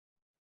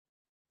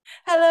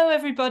Hello,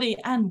 everybody,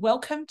 and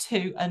welcome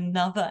to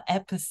another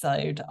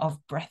episode of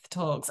Breath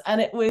Talks.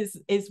 And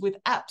is with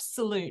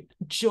absolute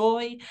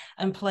joy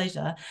and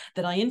pleasure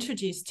that I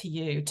introduce to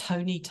you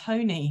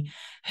Toni,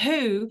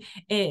 who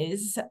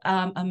is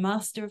a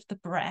master of the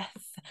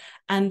breath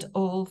and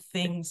all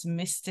things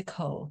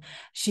mystical.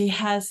 She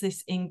has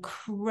this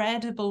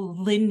incredible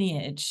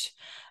lineage.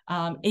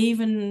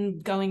 Even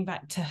going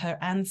back to her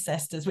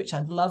ancestors, which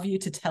I'd love you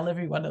to tell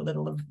everyone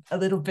a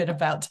little bit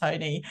about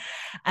Toni,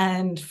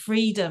 and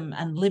freedom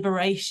and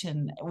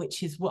liberation,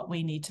 which is what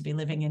we need to be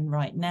living in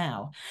right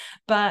now.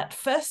 But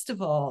first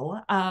of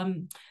all,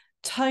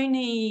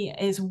 Toni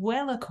is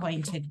well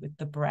acquainted with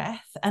the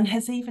breath and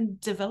has even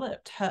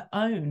developed her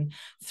own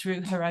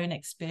through her own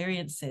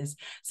experiences.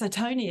 So,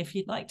 Toni, if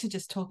you'd like to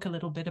just talk a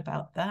little bit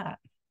about that.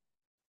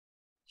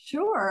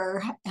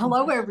 Sure.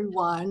 Hello,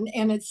 everyone.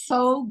 And it's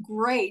so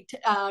great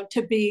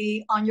to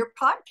be on your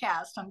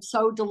podcast. I'm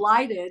so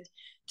delighted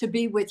to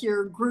be with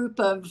your group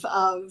of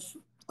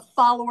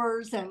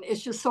followers, and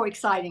it's just so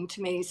exciting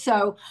to me.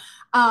 So,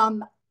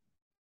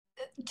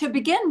 to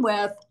begin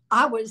with,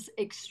 I was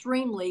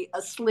extremely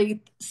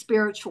asleep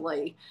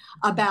spiritually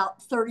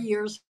about 30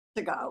 years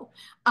ago.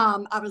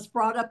 I was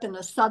brought up in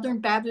a Southern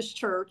Baptist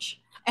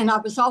church, and I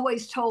was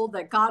always told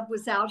that God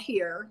was out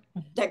here,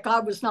 that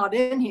God was not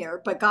in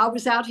here, but God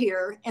was out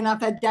here. And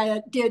if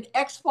I did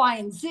X, Y,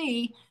 and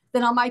Z,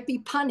 then I might be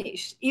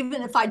punished,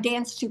 even if I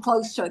danced too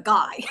close to a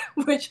guy,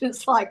 which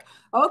is like,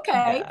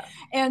 okay. Yeah.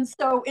 And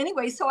so,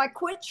 anyway, so I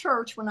quit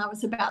church when I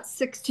was about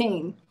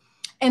 16.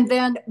 And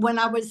then when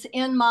I was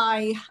in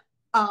my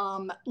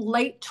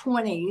late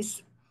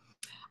 20s,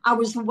 I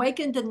was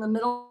awakened in the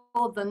middle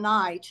of the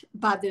night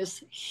by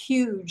this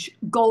huge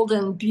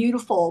golden,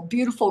 beautiful,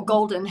 beautiful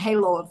golden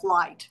halo of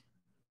light.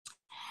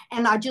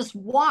 And I just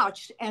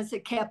watched as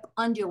it kept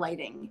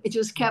undulating. It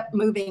just kept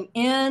moving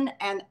in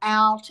and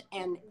out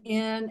and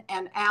in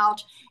and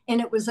out. And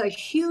it was a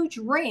huge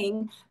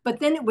ring, but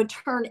then it would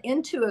turn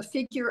into a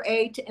figure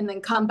eight and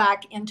then come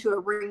back into a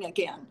ring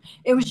again.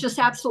 It was just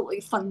absolutely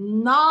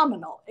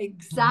phenomenal.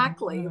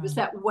 Exactly. It was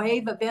that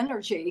wave of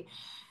energy.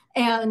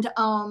 And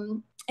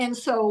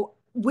so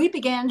we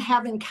began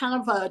having kind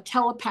of a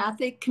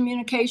telepathic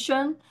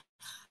communication.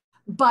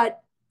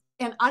 But,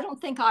 and I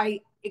don't think I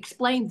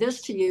explained this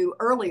to you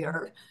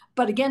earlier,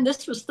 but again,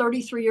 this was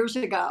 33 years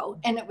ago.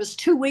 And it was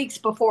 2 weeks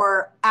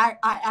before I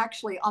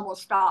actually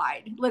almost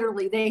died.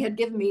 Literally, they had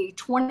given me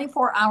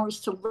 24 hours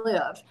to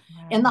live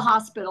in the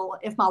hospital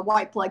if my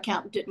white blood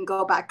count didn't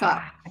go back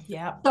up.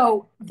 Yeah.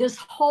 So this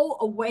whole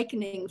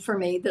awakening for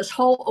me, this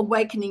whole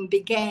awakening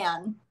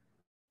began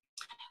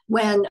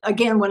when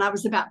I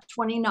was about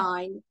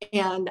 29,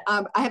 and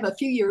I have a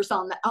few years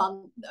on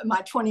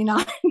my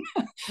 29,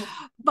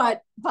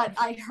 but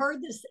I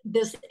heard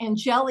this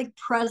angelic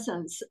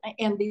presence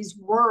and these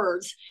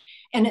words,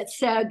 and it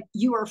said,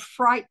 "You are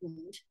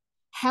frightened.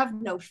 Have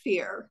no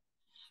fear.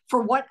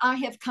 For what I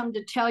have come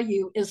to tell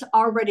you is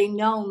already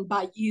known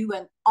by you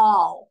and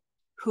all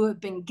who have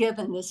been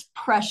given this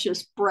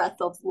precious breath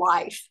of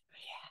life.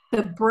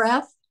 The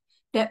breath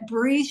that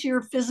breathes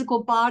your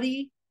physical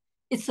body,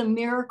 it's a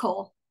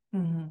miracle.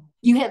 Mm-hmm.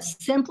 You have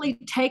simply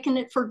taken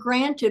it for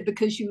granted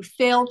because you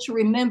fail to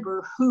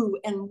remember who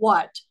and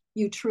what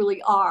you truly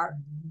are.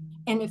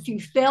 And if you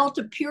fail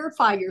to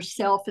purify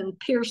yourself and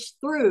pierce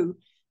through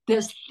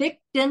this thick,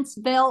 dense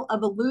veil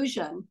of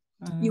illusion,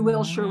 you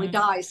will surely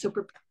die. So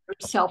prepare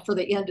yourself, for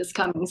the end is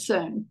coming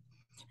soon.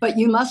 But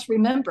you must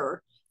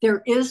remember,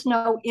 there is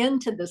no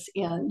end to this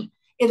end.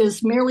 It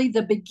is merely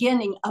the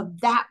beginning of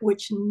that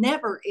which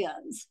never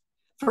ends.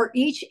 For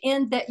each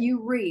end that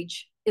you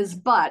reach is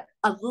but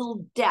a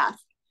little death,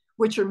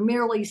 which are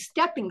merely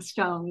stepping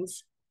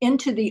stones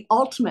into the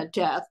ultimate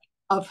death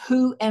of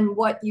who and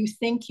what you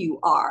think you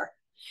are.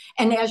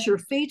 And as your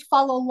feet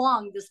follow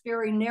along this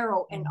very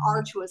narrow and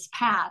arduous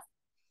path,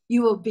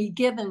 you will be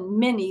given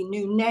many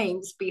new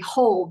names.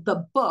 Behold,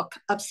 the book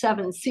of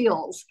 7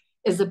 seals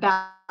is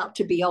about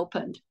to be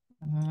opened.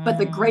 But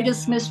the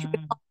greatest mystery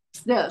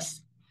is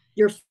this: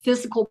 your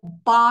physical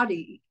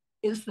body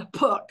is the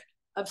book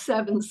of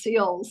 7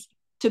 seals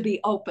to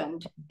be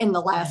opened in the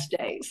last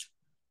days."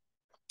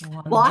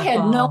 Wonderful. Well, I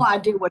had no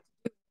idea what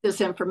to do with this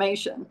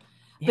information,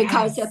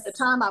 because at the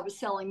time I was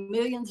selling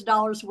millions of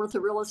dollars worth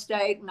of real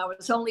estate, and I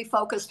was only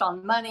focused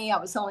on money. I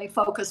was only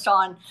focused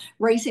on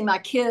raising my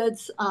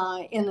kids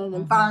in an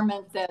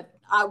environment that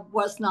I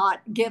was not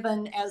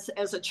given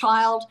as a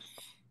child.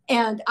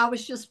 And I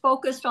was just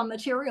focused on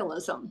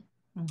materialism.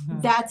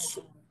 That's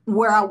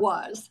where I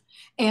was,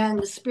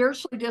 and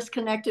spiritually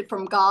disconnected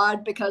from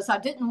God, because I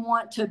didn't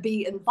want to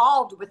be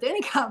involved with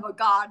any kind of a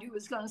God who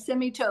was going to send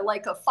me to a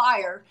lake of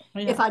fire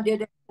if I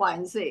did X, Y,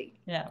 and Z.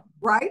 Yeah.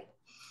 Right?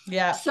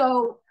 Yeah.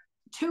 So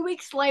 2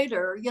 weeks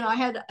later, I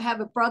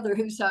have a brother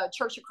who's a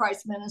Church of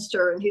Christ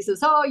minister, and he says,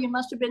 "Oh, you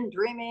must have been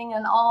dreaming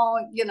and all,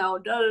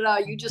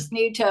 you just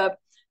need to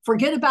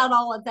forget about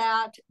all of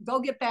that. Go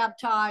get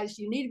baptized.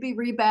 You need to be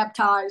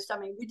rebaptized." I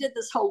mean, we did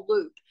this whole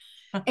loop.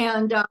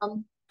 And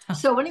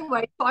so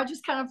anyway, so I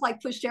just kind of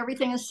like pushed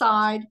everything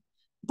aside.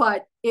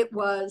 But it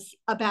was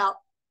about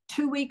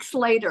 2 weeks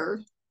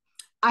later,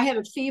 I had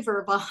a fever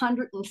of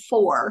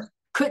 104,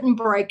 couldn't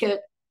break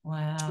it.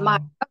 Wow. My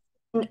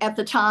husband at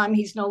the time,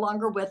 he's no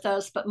longer with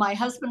us, but my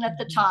husband at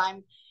the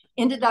time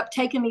ended up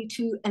taking me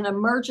to an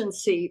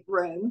emergency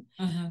room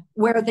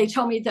where they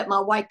told me that my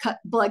white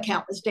blood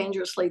count was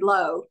dangerously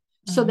low.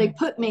 So they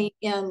put me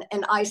in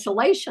an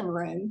isolation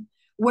room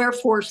where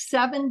for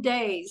 7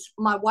 days,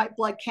 my white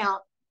blood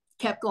count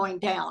kept going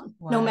down.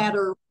 Wow. No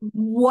matter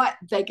what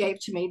they gave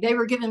to me. They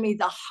were giving me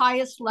the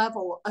highest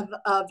level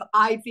of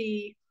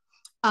IV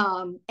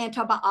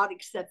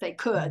antibiotics that they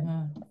could.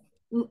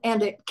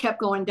 And it kept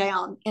going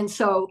down. And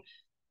so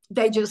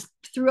they just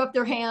threw up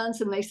their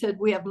hands and they said,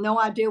 we have no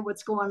idea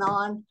what's going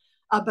on.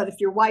 But if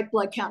your white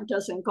blood count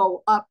doesn't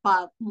go up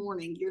by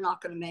morning, you're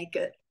not going to make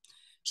it.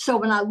 So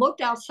when I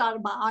looked outside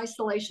of my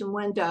isolation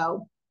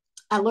window,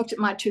 I looked at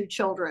my 2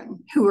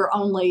 children who were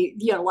only,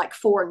 like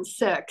 4 and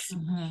 6.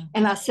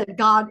 And I said,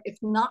 God, if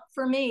not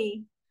for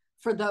me,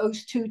 for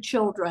those 2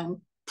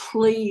 children,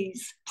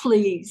 please,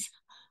 please,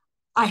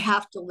 I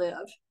have to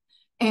live.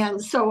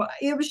 And so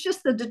it was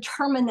just the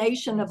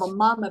determination of a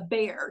mama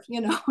bear,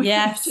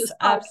 Yes, just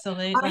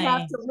absolutely. I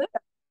have to live.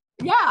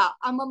 Yeah,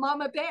 I'm a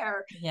mama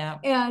bear. Yeah.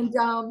 And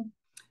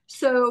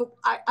so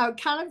I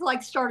kind of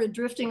like started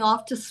drifting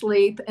off to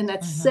sleep, and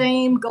that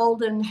same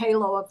golden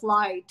halo of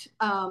light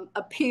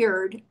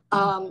appeared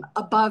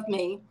above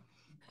me.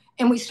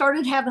 And we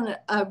started having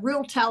a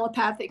real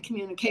telepathic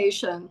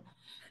communication.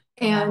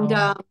 And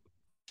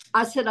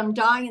I said, I'm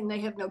dying and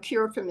they have no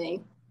cure for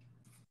me.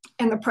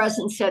 And the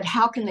president said,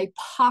 how can they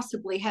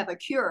possibly have a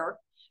cure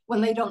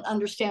when they don't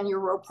understand your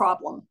real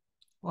problem?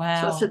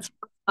 Wow. So I said, what's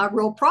my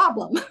real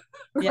problem?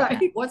 Right?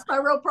 Yeah. What's my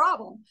real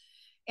problem?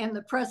 And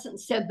the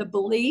president said, the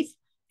belief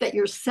that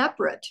you're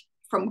separate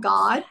from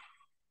God,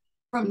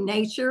 from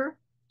nature,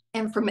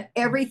 and from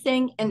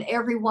everything and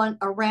everyone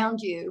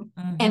around you.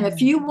 And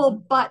if you will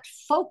but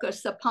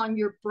focus upon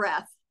your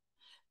breath,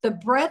 the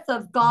breath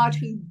of God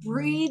who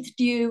breathed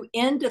you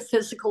into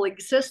physical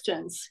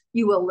existence,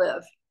 you will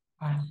live.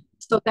 Wow.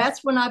 So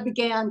that's when I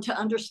began to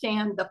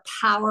understand the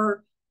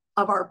power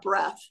of our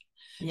breath.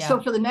 Yeah. So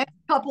for the next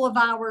couple of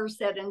hours,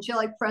 that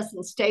angelic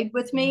presence stayed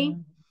with me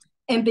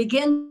and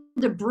began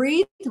to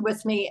breathe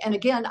with me. And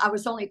again, I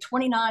was only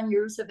 29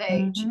 years of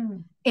age.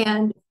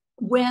 And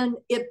when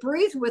it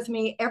breathed with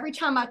me, every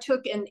time I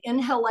took an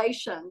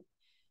inhalation,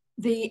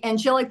 the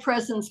angelic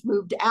presence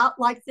moved out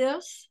like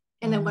this.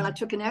 And then when I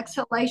took an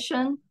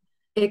exhalation,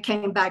 it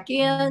came back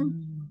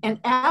in. And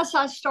as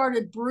I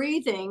started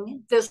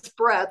breathing this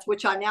breath,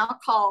 which I now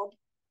called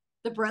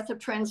the breath of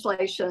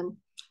translation,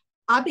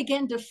 I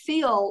began to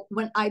feel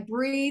when I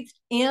breathed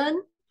in,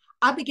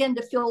 I began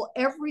to feel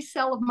every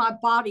cell of my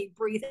body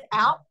breathe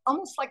out,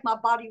 almost like my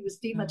body was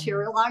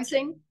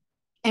dematerializing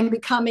and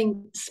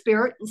becoming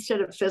spirit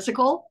instead of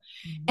physical.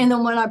 And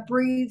then when I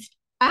breathed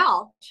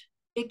out,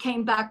 it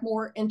came back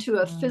more into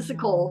a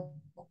physical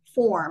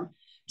form.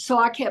 So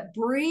I kept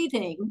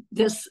breathing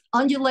this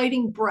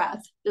undulating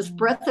breath, this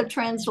breath of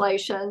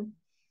translation.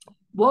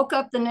 Woke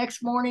up the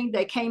next morning,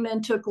 they came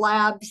in, took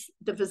labs.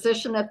 The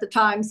physician at the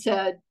time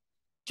said,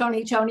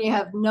 Toni, you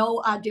have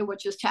no idea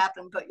what just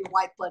happened, but your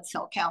white blood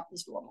cell count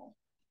is normal.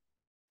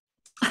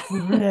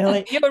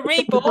 Really? You were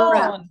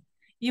reborn.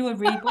 You were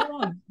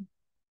reborn.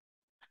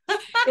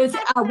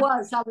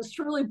 I was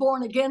truly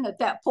born again at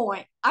that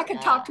point. I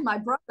could talk to my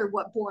brother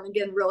what born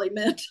again really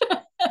meant.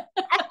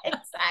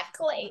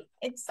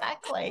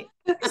 Exactly.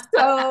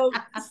 So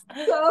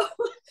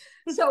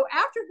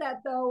after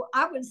that, though,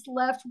 I was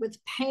left with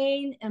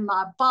pain in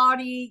my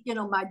body,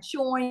 my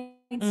joints,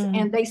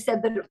 and they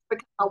said that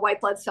my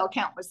white blood cell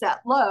count was that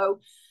low.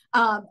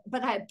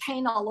 But I had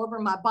pain all over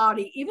my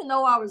body. Even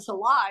though I was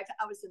alive,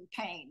 I was in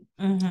pain.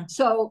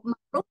 So my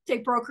real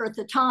estate broker at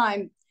the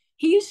time,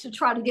 he used to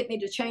try to get me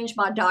to change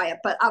my diet,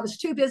 but I was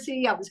too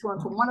busy. I was going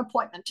from one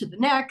appointment to the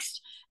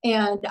next,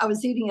 and I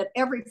was eating at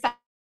every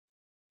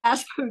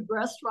fast food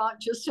restaurant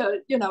just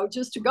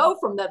to go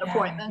from that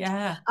appointment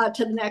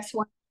to the next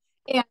one.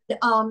 And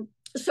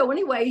so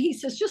anyway, he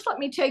says, just let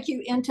me take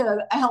you into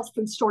a health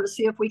food store to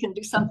see if we can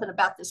do something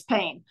about this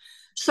pain.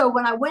 So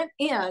when I went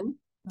in,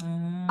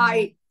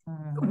 I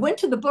went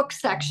to the book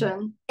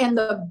section, and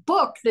the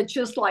book that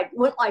just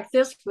went like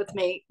this with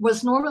me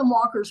was Norman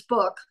Walker's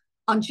book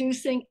on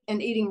juicing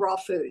and eating raw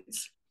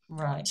foods.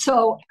 Right.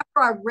 So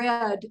after I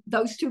read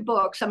those 2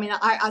 books,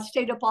 I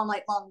stayed up all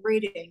night long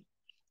reading.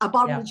 I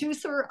bought a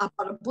juicer, I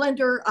bought a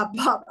blender, I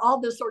bought all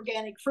this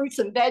organic fruits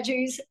and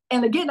veggies.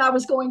 And again, I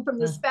was going from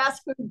this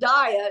fast food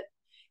diet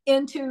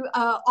into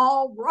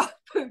all raw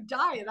food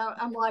diet.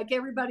 I'm like,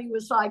 everybody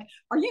was like,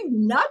 are you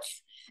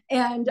nuts?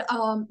 And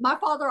my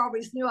father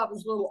always knew I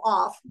was a little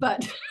off,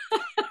 but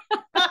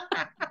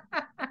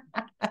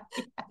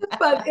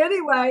but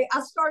anyway,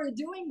 I started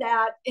doing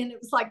that, and it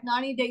was like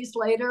 90 days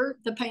later,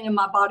 the pain in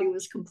my body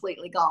was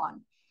completely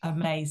gone.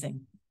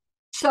 Amazing.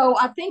 So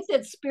I think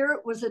that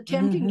spirit was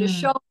attempting to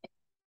show me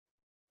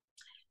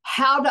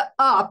how to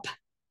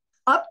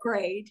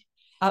upgrade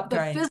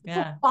the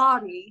physical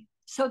body,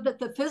 so that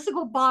the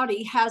physical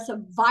body has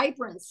a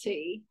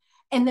vibrancy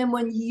And then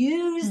when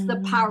you use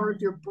the power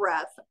of your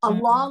breath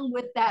along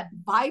with that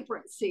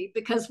vibrancy,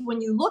 because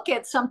when you look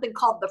at something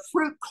called the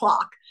fruit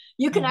clock,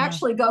 you can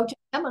actually go to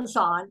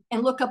Amazon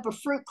and look up a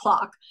fruit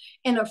clock.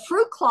 And a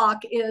fruit clock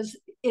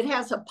it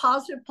has a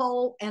positive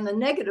pole and a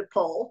negative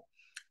pole,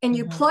 and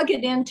you plug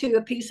it into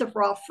a piece of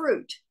raw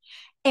fruit,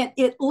 and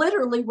it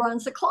literally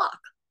runs a clock.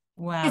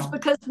 Wow. It's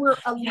because we're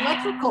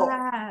electrical.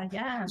 Yeah.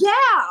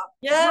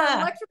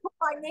 We're electrical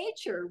by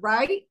nature,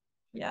 right?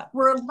 Yeah.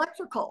 We're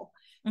electrical.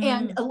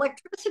 And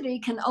electricity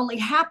can only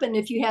happen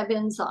if you have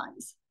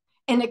enzymes,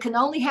 and it can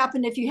only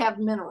happen if you have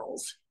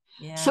minerals.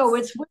 Yes. So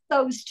it's with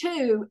those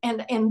two.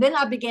 And then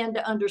I began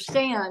to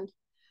understand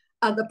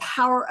the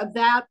power of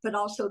that, but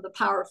also the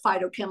power of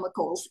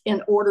phytochemicals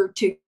in order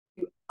to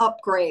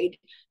upgrade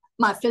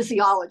my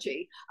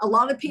physiology. A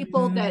lot of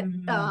people that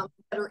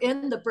are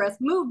in the breath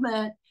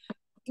movement,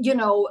 you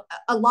know,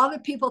 a lot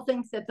of people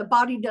think that the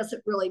body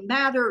doesn't really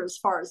matter as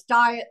far as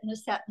diet and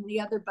this, that, and the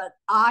other. But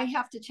I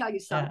have to tell you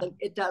something,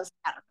 it does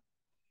matter.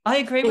 I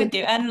agree with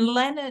you. And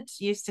Leonard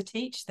used to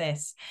teach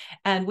this.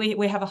 And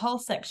we have a whole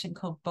section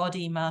called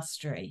Body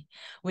Mastery,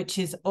 which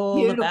is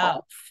all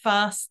about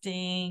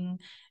fasting,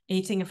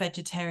 eating a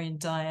vegetarian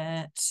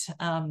diet,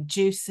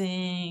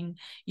 juicing.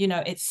 You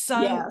know, it's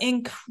so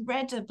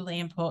incredibly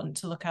important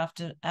to look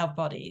after our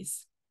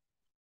bodies.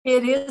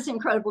 It is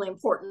incredibly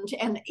important.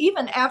 And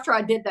even after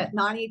I did that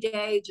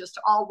 90-day, just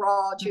all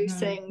raw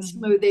juicing,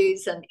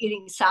 smoothies, and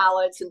eating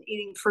salads and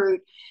eating fruit,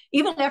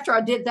 even after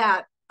I did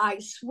that, I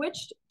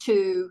switched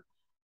to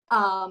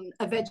a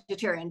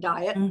vegetarian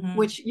diet,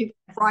 which you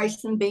have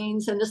rice and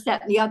beans and this,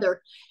 that, and the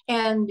other.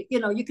 And, you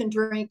know, you can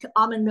drink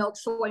almond milk,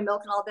 soy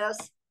milk, and all this.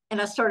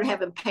 And I started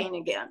having pain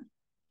again.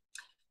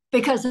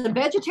 Because the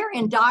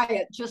vegetarian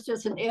diet just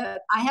isn't it.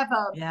 I have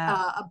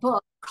a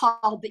book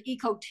called The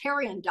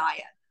Ecotarian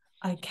Diet.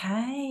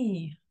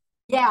 Okay.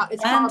 Yeah,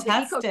 it's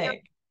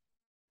fantastic.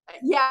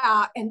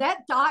 Yeah, and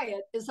that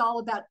diet is all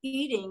about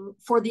eating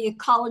for the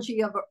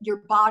ecology of your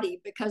body,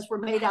 because we're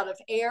made out of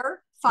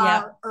air,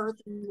 fire,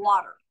 earth, and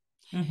water.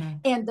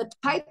 And the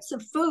types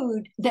of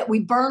food that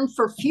we burn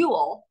for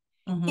fuel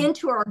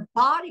into our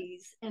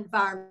body's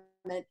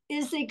environment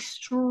is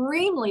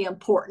extremely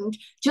important,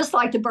 just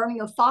like the burning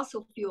of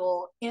fossil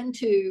fuel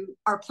into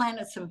our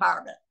planet's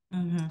environment.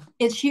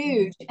 It's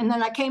huge. And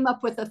then I came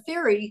up with a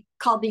theory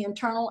called the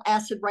internal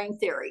acid rain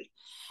theory.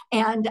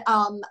 And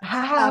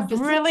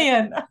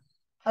brilliant.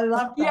 I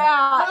love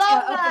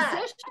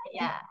that.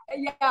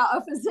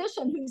 A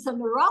physician who's a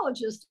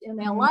neurologist in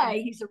LA.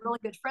 He's a really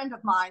good friend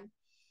of mine.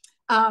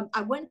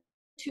 I went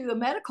to a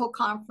medical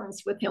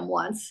conference with him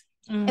once,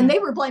 and they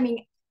were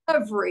blaming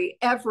every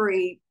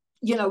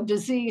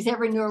disease,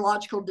 every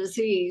neurological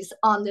disease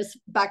on this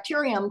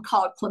bacterium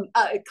called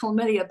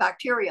chlamydia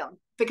bacterium,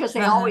 because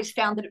they always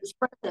found that it was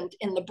present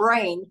in the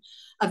brain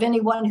of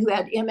anyone who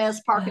had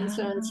MS,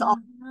 Parkinson's,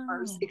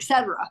 Alzheimer's,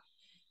 etc.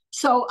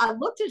 So I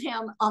looked at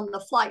him on the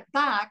flight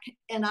back,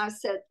 and I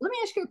said, "Let me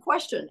ask you a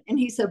question." And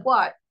he said,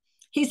 "What?"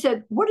 He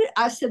said,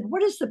 I said,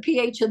 "What is the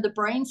pH of the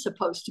brain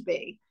supposed to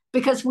be?"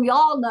 Because we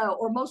all know,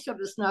 or most of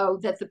us know,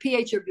 that the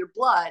pH of your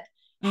blood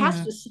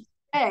has to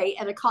stay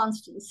at a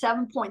constant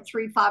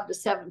 7.35 to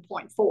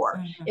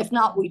 7.4. If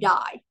not, we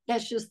die.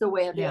 That's just the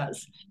way it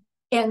is.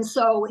 And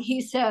so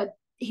he said,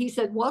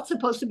 "Well, it's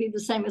supposed to be the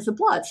same as the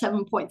blood,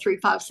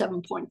 7.35,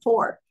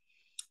 7.4.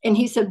 And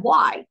he said,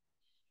 "Why?"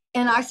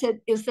 And I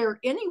said, "Is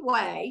there any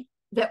way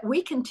that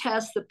we can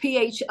test the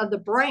pH of the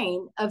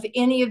brain of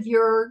any of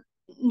your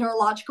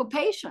neurological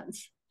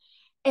patients?"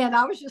 And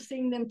I was just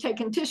seeing them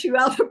taking tissue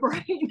out of the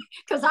brain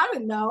because I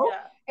didn't know.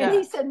 And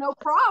he said, "No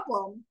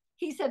problem."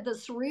 He said, "The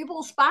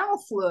cerebral spinal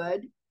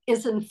fluid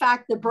is in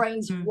fact the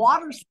brain's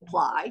water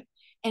supply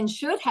and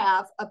should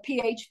have a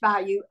pH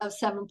value of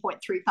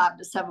 7.35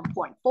 to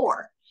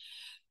 7.4.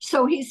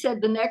 So he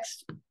said the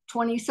next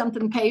 20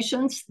 something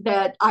patients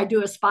that I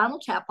do a spinal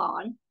tap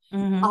on,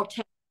 I'll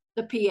test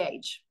the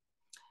pH.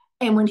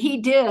 And when he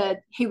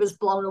did, he was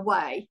blown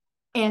away.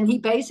 And he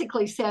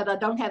basically said, I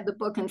don't have the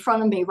book in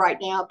front of me right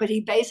now, but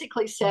he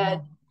basically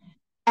said,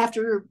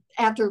 after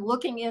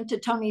looking into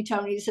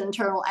Tony's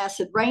internal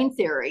acid rain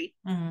theory,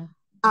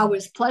 I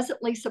was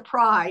pleasantly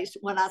surprised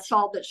when I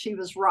saw that she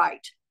was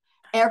right.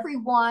 Every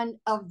one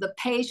of the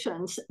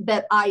patients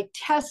that I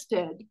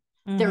tested,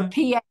 their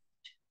pH,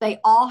 they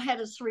all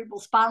had a cerebral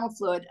spinal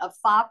fluid of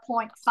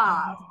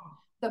 5.5.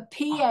 The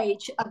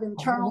pH of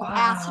internal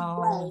acid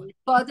rain,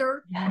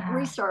 further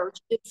research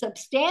is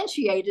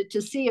substantiated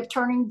to see if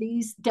turning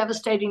these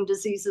devastating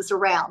diseases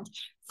around.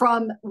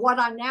 From what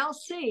I now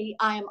see,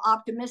 I am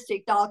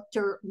optimistic.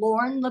 Dr.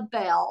 Lauren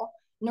LaBelle,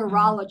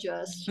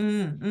 neurologist,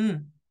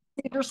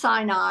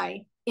 Cedars-Sinai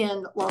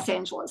in Los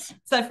Angeles.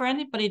 So for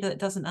anybody that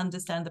doesn't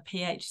understand the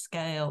pH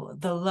scale,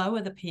 the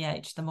lower the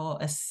pH, the more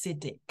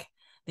acidic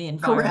the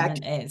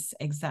environment is.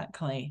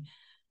 Exactly.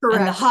 Correct.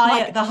 And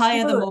the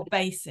higher, the more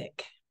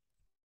basic.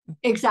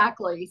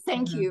 Exactly.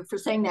 Thank you for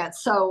saying that.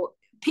 So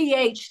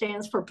pH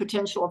stands for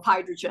potential of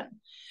hydrogen.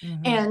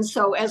 And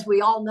so as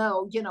we all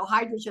know,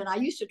 hydrogen, I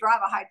used to drive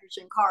a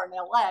hydrogen car in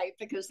LA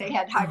because they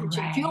had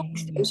hydrogen fueling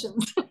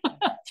stations.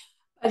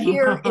 But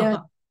here in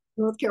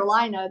North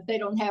Carolina, they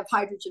don't have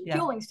hydrogen Yeah.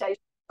 fueling stations,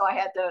 so I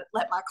had to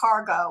let my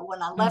car go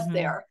when I left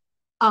there.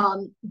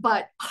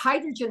 But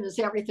hydrogen is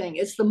everything.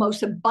 It's the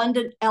most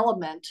abundant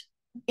element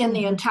in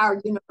the entire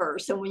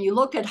universe. And when you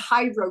look at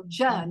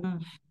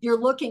hydrogen, you're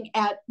looking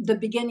at the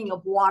beginning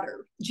of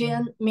water.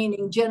 Gen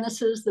meaning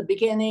Genesis, the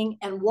beginning,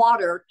 and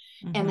water,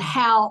 and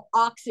how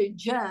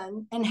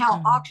oxygen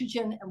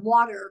and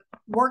water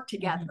work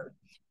together.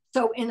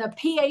 So in a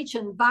pH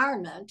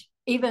environment,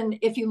 even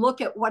if you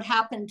look at what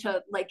happened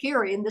to Lake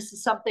Erie, and this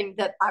is something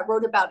that I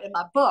wrote about in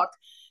my book,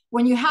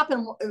 when you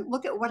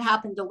look at what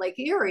happened to Lake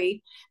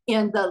Erie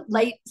in the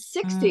late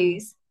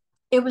 60s,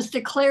 it was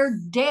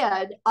declared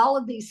dead. All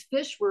of these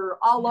fish were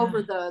all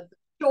over the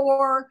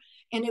shore,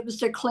 and it was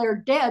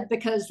declared dead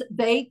because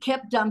they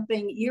kept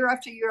dumping year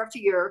after year after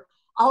year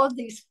all of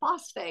these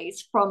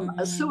phosphates from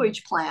a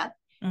sewage plant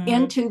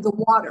into the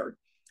water.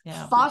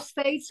 Yeah.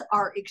 Phosphates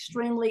are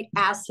extremely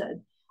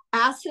acid.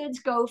 Acids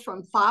go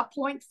from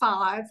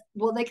 5.5,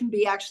 well, they can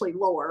be actually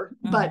lower,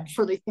 but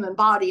for the human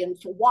body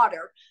and for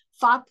water,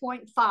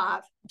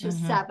 5.5 to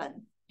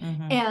 7.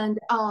 And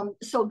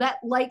so that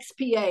lake's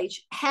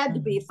pH had to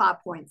be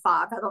 5.5.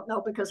 I don't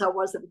know because I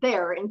wasn't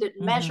there and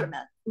didn't measure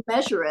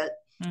it.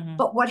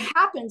 But what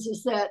happens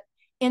is that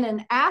in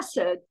an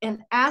acid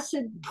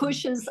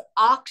pushes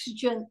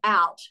oxygen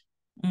out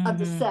of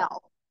the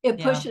cell. It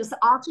pushes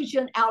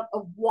oxygen out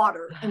of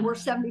water, and we're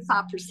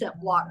 75%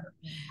 water.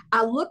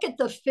 I look at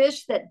the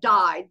fish that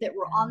died that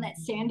were on that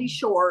sandy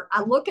shore.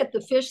 I look at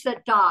the fish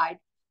that died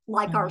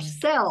like our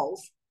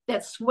cells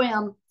that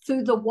swim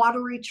through the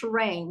watery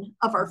terrain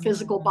of our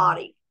physical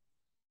body.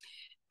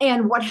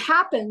 And what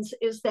happens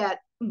is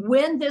that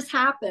when this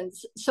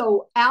happens,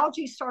 so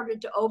algae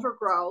started to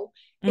overgrow.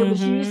 It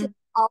was using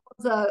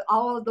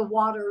all of the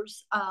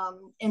water's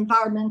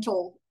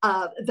environmental,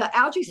 the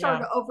algae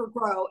started to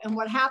overgrow, and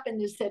what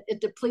happened is that it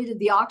depleted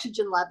the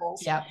oxygen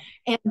levels,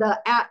 and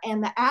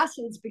the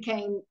acids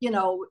became,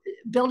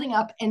 building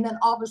up, and then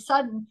all of a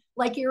sudden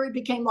Lake Erie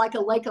became like a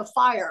lake of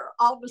fire.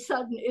 All of a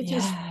sudden it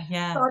just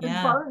started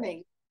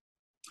burning.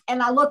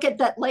 And I look at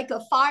that lake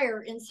of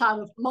fire inside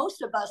of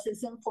most of us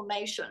is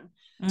inflammation.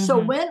 So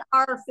when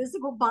our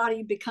physical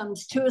body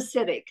becomes too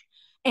acidic,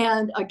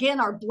 and again,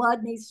 our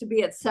blood needs to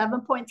be at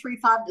 7.35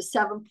 to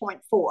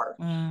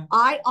 7.4.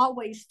 I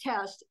always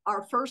test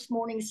our first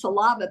morning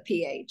saliva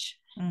pH.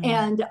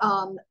 And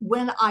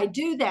when I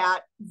do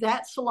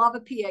that saliva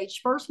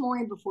pH first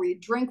morning before you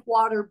drink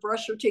water,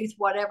 brush your teeth,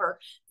 whatever,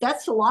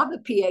 that saliva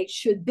pH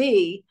should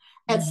be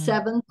at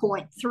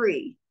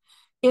 7.3.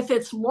 If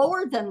it's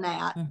lower than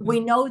that, we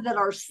know that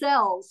our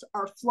cells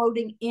are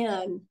floating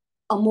in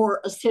a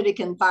more acidic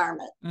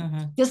environment.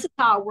 This is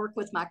how I work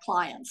with my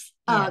clients.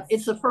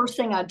 It's the first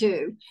thing I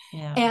do.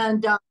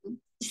 And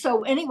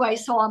so anyway,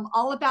 so I'm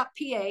all about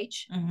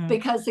pH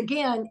because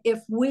again, if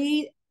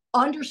we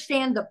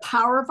understand the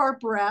power of our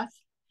breath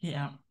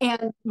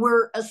and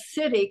we're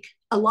acidic,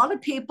 a lot of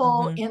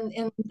people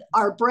in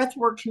our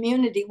breathwork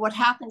community, what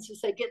happens is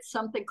they get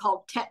something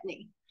called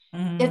tetany.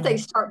 If they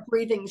start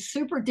breathing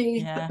super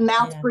deep,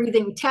 mouth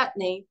breathing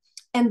tetany.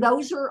 And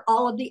those are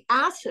all of the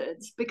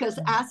acids, because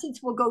acids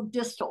will go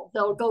distal.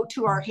 They'll go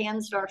to our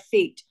hands and our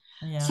feet.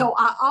 So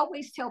I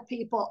always tell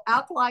people,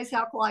 alkalize,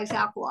 alkalize,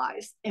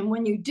 alkalize. And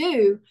when you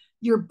do,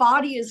 your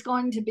body is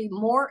going to be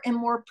more and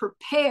more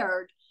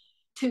prepared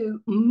to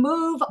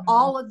move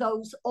all of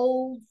those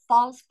old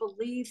false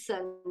beliefs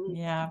and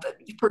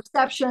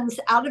perceptions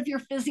out of your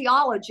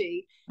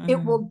physiology.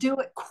 It will do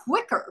it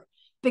quicker,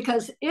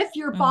 because if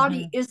your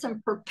body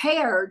isn't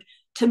prepared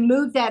to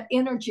move that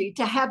energy,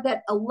 to have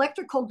that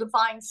electrical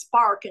divine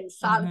spark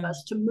inside of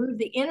us to move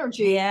the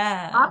energy,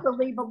 I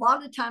believe a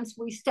lot of times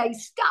we stay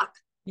stuck.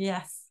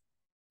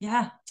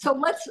 So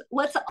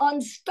let's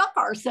unstuck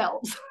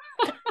ourselves.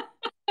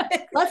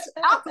 Let's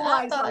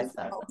alkalize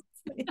ourselves.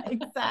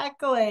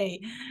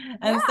 Exactly.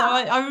 And so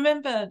I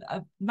remember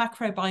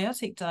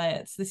macrobiotic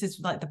diets, this is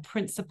like the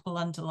principle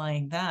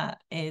underlying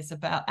that is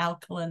about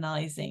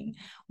alkalinizing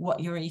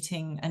what you're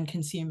eating and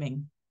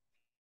consuming.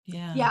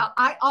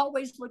 I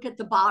always look at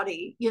the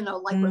body,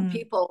 like when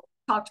people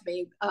talk to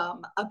me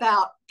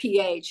about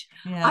pH,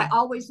 I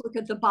always look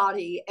at the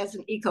body as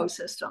an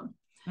ecosystem.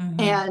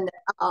 And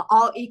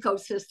all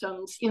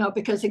ecosystems,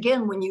 because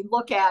again, when you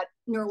look at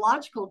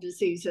neurological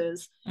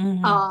diseases,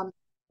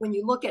 when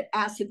you look at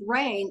acid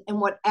rain and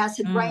what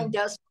acid rain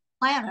does to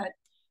the planet,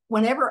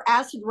 whenever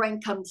acid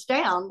rain comes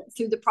down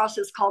through the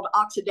process called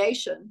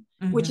oxidation,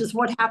 which is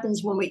what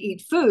happens when we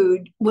eat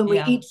food. When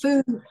we eat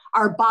food,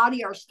 our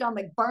body, our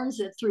stomach burns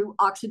it through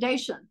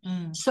oxidation.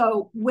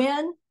 So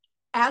when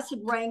acid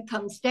rain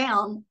comes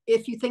down,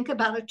 if you think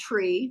about a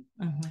tree,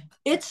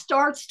 it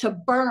starts to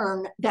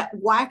burn that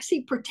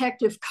waxy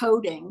protective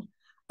coating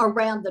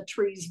around the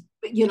trees,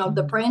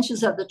 the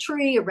branches of the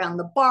tree, around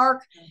the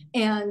bark.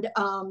 And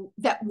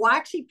that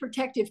waxy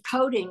protective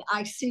coating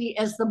I see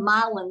as the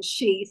myelin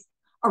sheath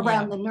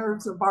around the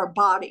nerves of our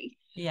body.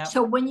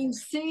 So when you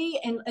see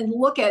and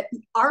look at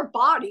our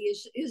body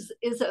is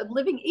a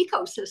living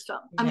ecosystem.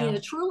 I mean,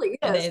 it truly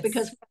is,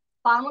 because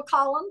spinal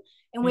column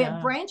and we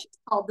have branches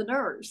called the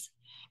nerves.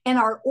 And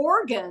our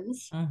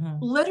organs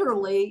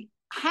literally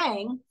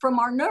hang from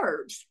our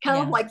nerves,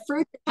 kind of like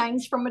fruit that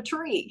hangs from a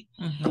tree.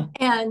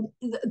 And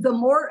the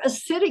more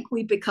acidic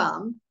we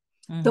become,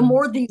 the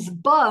more these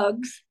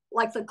bugs,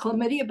 like the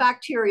chlamydia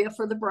bacteria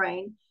for the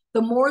brain,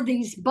 the more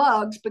these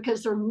bugs,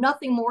 because they're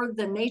nothing more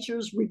than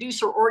nature's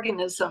reducer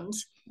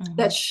organisms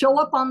that show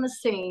up on the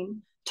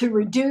scene to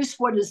reduce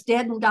what is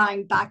dead and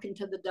dying back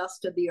into the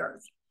dust of the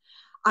earth.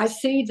 I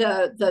see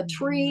the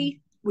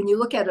tree. When you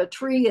look at a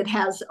tree, it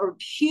has a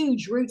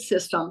huge root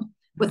system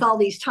with all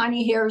these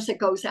tiny hairs that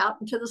goes out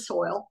into the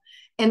soil.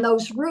 And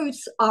those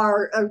roots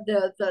are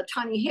the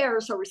tiny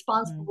hairs are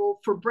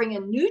responsible for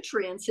bringing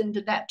nutrients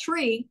into that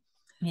tree.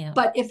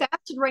 But if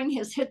acid rain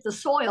has hit the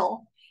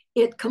soil,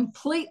 it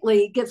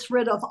completely gets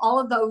rid of all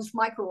of those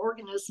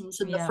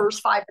microorganisms in the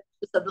first 5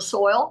 inches of the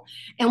soil.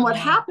 And what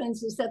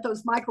happens is that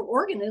those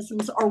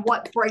microorganisms are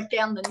what break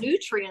down the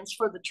nutrients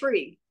for the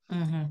tree.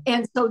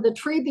 And so the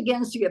tree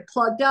begins to get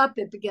plugged up.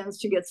 It begins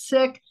to get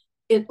sick.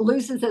 It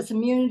loses its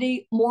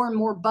immunity. More and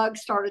more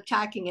bugs start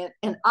attacking it.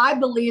 And I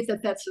believe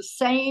that that's the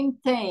same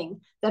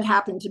thing that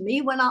happened to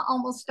me when I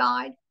almost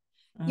died.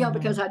 You know,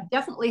 because I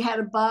definitely had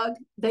a bug.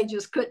 They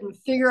just couldn't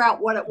figure out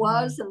what it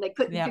was, and they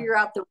couldn't figure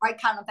out the right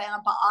kind of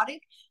antibiotic.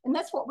 And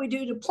that's what we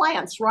do to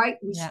plants, right?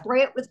 We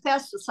spray it with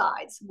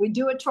pesticides. We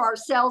do it to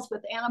ourselves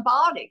with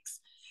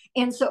antibiotics.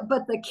 And so,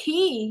 but the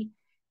key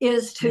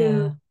is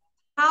to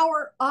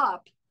power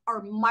up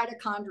our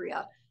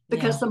mitochondria,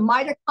 because the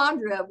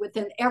mitochondria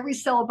within every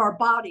cell of our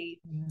body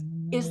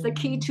is the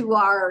key to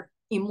our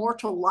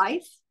immortal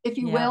life, if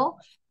you will.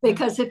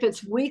 Because if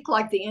it's weak,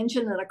 like the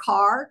engine in a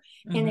car,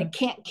 and it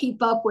can't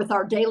keep up with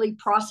our daily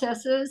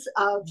processes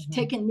of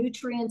taking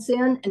nutrients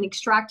in and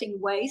extracting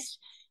waste,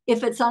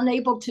 if it's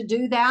unable to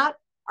do that,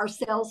 our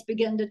cells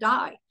begin to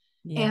die.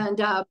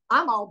 And I'm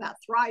all about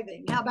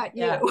thriving. How about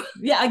you?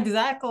 Yeah,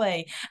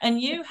 exactly.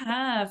 And you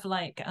have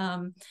like,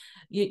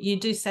 you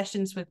do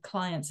sessions with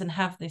clients and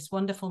have this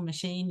wonderful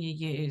machine you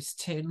use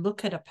to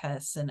look at a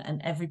person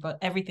and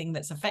everything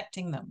that's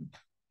affecting them.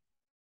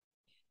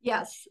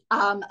 Yes,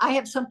 I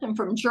have something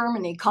from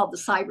Germany called the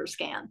cyber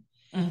scan.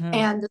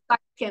 And the cyber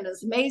scan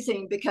is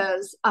amazing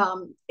because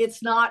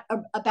it's not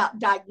about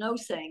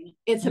diagnosing.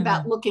 It's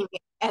about looking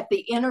at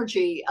the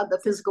energy of the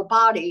physical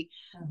body.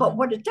 But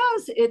what it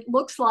does, it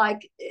looks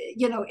like,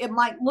 you know, it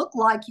might look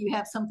like you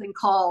have something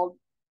called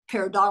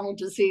periodontal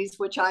disease,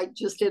 which I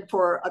just did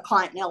for a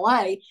client in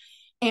LA.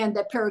 And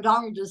that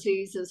periodontal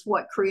disease is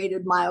what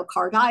created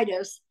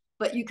myocarditis.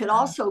 But you could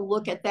also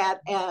look at that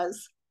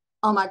as,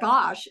 oh my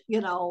gosh,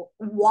 you know,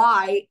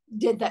 why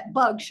did that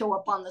bug show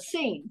up on the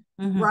scene,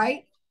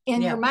 right?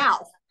 In your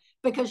mouth,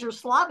 because your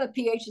saliva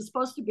pH is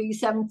supposed to be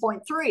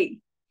 7.3.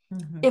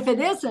 If it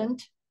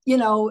isn't, you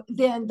know,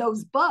 then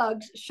those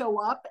bugs show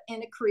up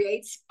and it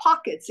creates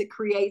pockets. It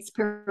creates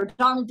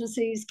periodontal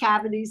disease,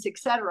 cavities,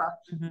 etc.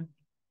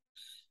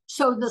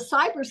 So the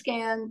cyber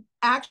scan,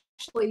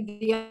 actually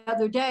the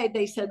other day,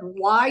 they said,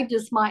 why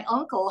does my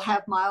uncle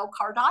have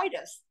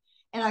myocarditis?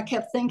 And I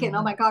kept thinking,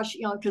 oh my gosh,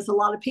 you know, because a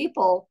lot of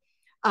people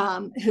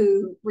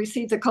who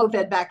received the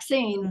COVID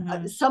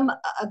vaccine, some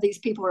of these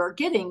people are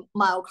getting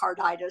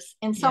myocarditis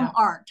and some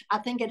aren't. I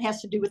think it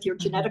has to do with your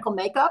genetical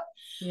makeup.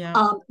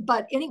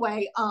 But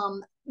anyway,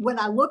 when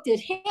I looked at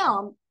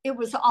him, it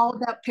was all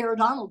about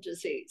periodontal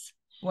disease.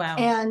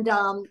 And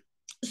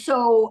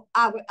so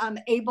I'm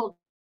able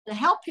to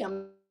help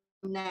him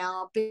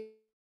now because,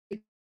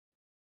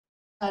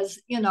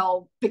 you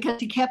know, because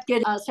he kept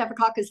getting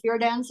Staphylococcus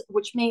viridans,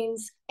 which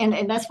means,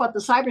 and that's what the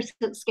cyber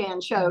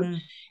scan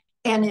showed.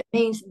 And it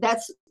means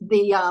that's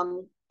the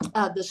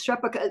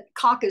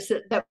streptococcus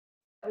that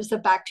was the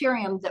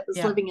bacterium that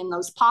was living in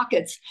those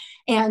pockets.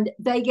 And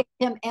they gave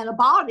him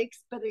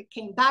antibiotics, but it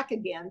came back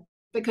again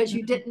because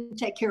you didn't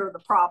take care of the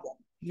problem.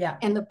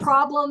 And the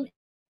problem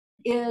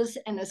is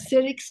an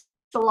acidic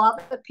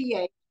saliva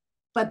pH,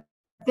 but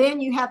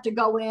then you have to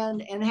go in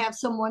and have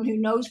someone who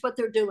knows what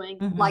they're doing,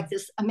 like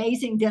this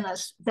amazing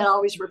dentist that I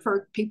always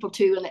refer people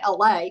to in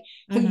LA,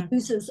 who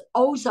uses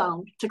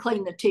ozone to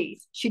clean the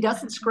teeth. She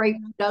doesn't scrape,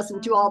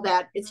 doesn't do all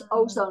that. It's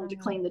ozone to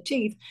clean the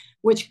teeth,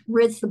 which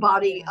rids the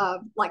body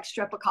of like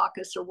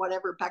streptococcus or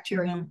whatever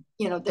bacterium,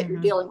 you know, that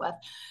you're dealing with.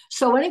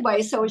 So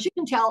anyway, so as you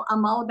can tell,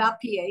 I'm all about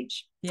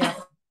pH.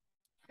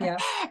 And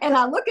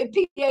I look at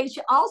pH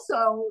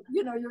also,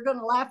 you know, you're going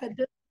to laugh at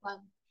this one,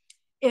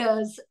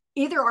 is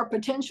either our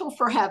potential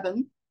for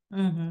heaven,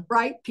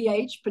 right?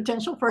 pH,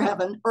 potential for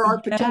heaven, or our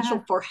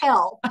potential for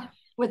hell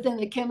within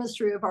the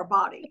chemistry of our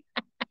body.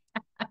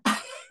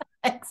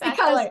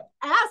 Because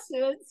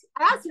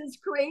acids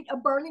create a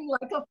burning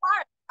like a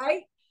fire,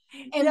 right?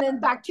 And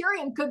then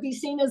bacterium could be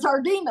seen as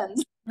our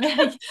demons.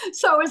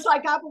 So it's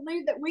like, I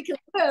believe that we can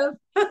live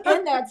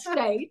in that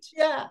state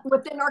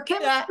within our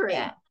chemistry.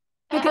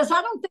 Because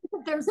I don't think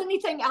that there's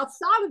anything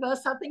outside of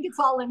us. I think it's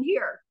all in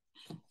here.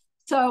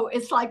 So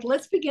it's like,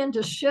 let's begin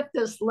to shift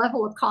this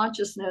level of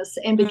consciousness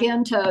and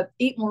begin to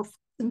eat more fruits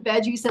and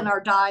veggies in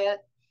our diet.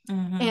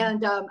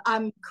 And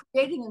I'm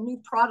creating a new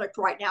product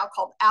right now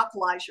called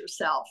Alkalize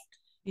Yourself,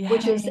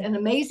 which is an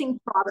amazing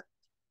product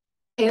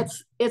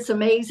It's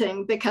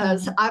amazing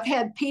because Mm-hmm. I've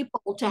had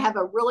people to have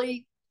a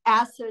really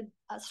acid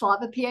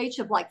saliva pH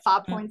of like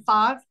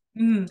 5.5,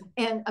 Mm-hmm.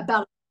 and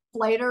about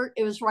later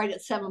it was right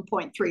at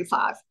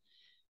 7.35,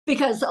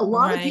 because a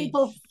lot of Right.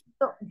 people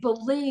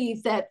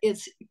believe that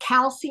it's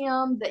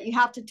calcium that you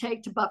have to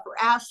take to buffer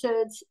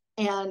acids,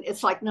 and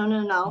it's like no,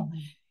 no, no. Mm-hmm.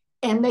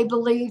 And they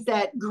believe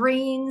that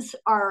greens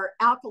are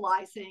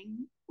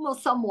alkalizing, well,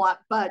 somewhat,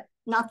 but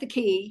not the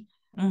key.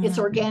 It's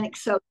Mm-hmm. organic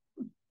soda.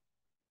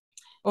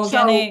 So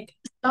Organic.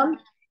 some,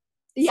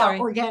 yeah, Sorry.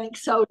 organic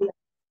soda.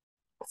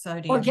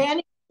 Sodium.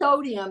 Organic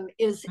sodium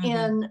is Mm-hmm.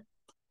 in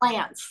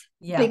plants,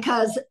 Yeah.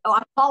 because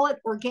I call it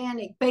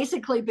organic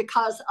basically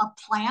because a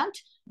plant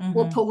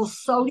will Mm-hmm. pull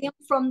sodium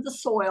from the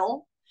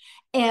soil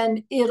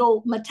and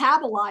it'll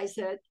metabolize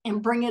it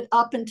and bring it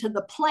up into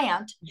the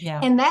plant. Yeah.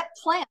 And that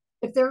plant,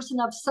 if there's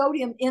enough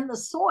sodium in the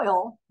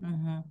soil,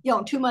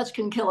 Mm-hmm. too much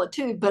can kill it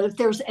too. But if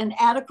there's an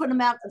adequate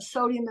amount of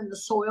sodium in the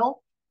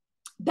soil,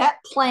 that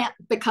plant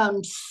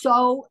becomes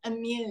so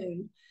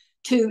immune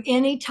to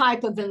any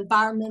type of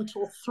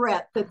environmental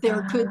threat that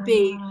there could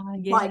be,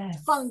 like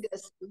Yes.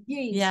 fungus, or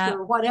yeast, Yeah.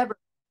 or whatever.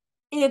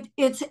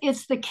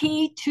 It's the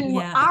key to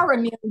Yeah. our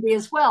immunity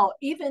as well.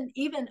 Even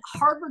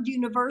Harvard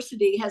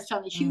University has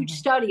done a huge Mm-hmm.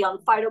 study on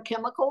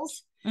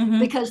phytochemicals, Mm-hmm.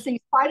 because these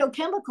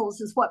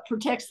phytochemicals is what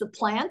protects the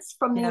plants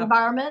from the Yeah.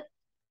 environment.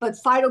 But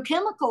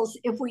phytochemicals,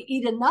 if we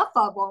eat enough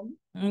of them,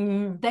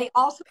 Mm-hmm. they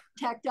also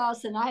protect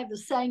us. And I have a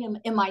saying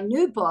in my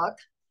new book,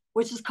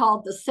 which is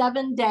called the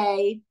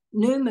 7-Day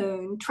New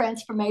Moon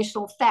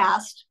Transformational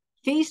Fast.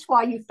 Feast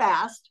while you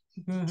fast.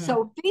 Mm-hmm.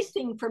 So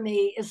feasting for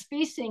me is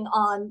feasting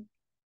on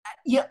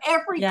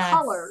every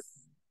color,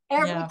 Yes.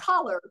 every Yeah.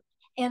 color.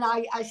 And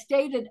I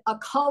stated a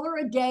color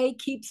a day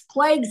keeps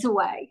plagues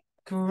away.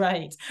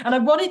 Great. And I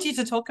wanted you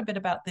to talk a bit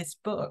about this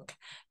book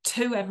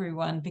to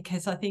everyone,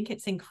 because I think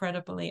it's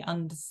incredibly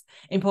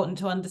important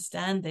to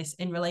understand this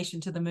in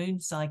relation to the moon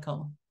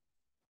cycle.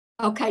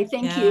 Okay,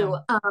 thank Yeah. you.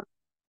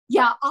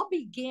 Yeah, I'll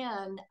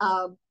begin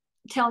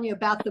telling you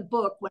about the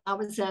book when I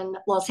was in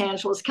Los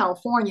Angeles,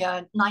 California,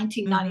 in Mm-hmm.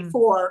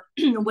 1994,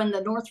 when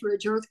the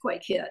Northridge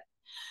earthquake hit.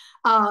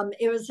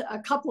 It was a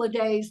couple of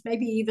days,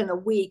 maybe even a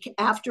week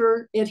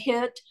after it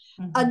hit.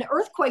 Mm-hmm. An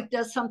earthquake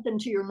does something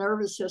to your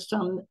nervous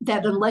system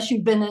that, unless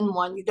you've been in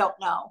one, you don't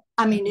know.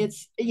 I mean,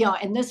 it's,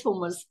 and this one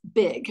was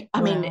big.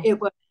 I mean, Wow. it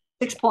was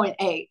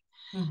 6.8.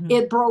 Mm-hmm.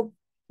 It broke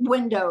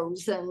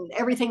windows and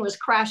everything was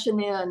crashing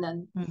in.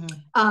 And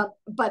Mm-hmm.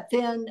 but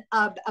then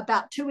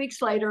about 2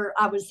 weeks later,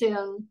 I was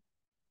in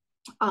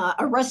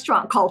a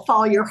restaurant called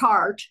Follow Your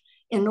Heart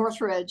in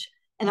Northridge.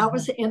 And I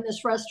was in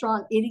this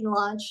restaurant eating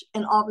lunch,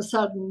 and all of a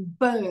sudden,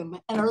 boom,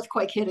 an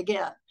earthquake hit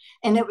again.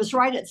 And it was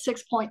right at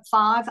 6.5.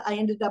 I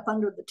ended up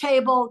under the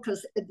table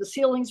because the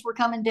ceilings were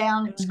coming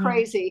down. It was Mm-hmm.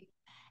 crazy.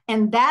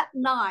 And that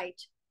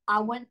night, I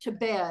went to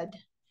bed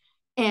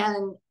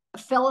and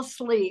fell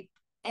asleep.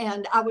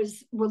 And I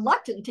was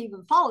reluctant to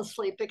even fall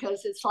asleep,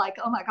 because it's like,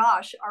 oh my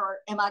gosh, or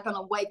am I going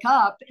to wake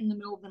up in the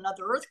middle of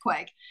another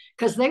earthquake?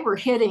 Because they were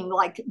hitting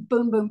like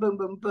boom, boom, boom,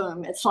 boom,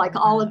 boom. It's like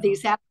all of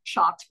these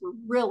aftershocks were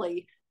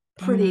really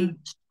pretty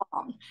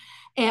strong.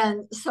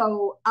 And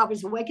so I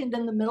was awakened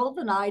in the middle of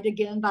the night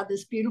again by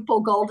this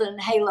beautiful golden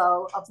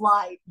halo of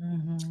light.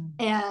 Mm-hmm.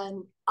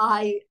 And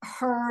I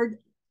heard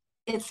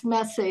its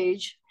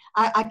message.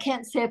 I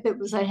can't say if it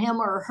was a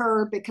him or a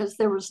her, because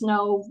there was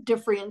no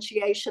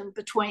differentiation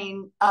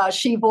between a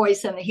she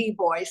voice and a he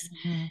voice.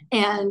 Mm-hmm.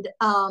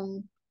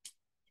 And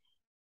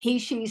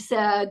she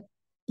said,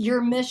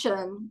 your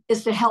mission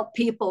is to help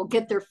people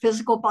get their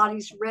physical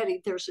bodies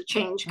ready. There's a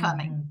change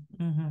coming.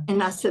 Mm-hmm.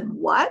 And I said,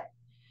 what?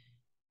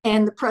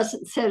 And the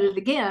president said it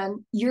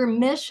again, your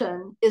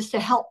mission is to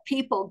help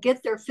people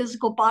get their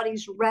physical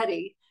bodies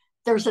ready.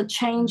 There's a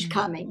change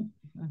coming.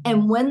 Mm-hmm.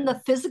 And when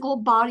the physical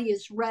body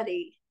is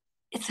ready,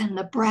 it's in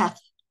the breath.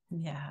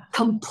 Yeah.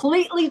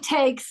 Completely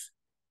takes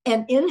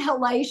an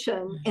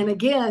inhalation, and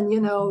again,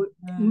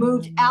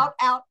 moved out,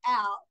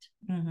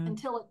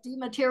 until it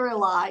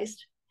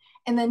dematerialized,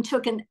 and then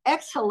took an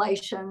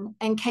exhalation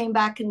and came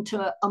back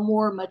into a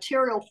more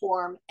material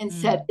form and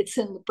said, it's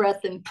in the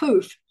breath, and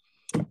poof,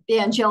 the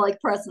angelic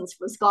presence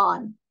was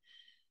gone.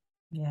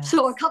 Yeah.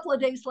 So a couple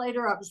of days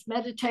later, I was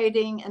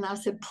meditating and I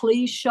said,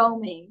 please show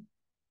me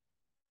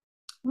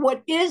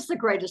what is the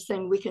greatest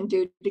thing we can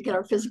do to get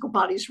our physical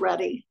bodies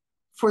ready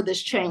for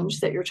this change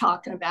that you're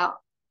talking about.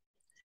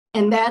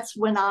 And that's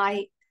when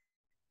I,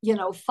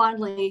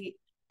 finally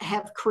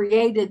have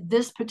created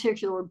this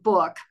particular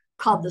book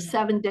called the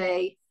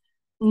 7-Day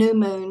New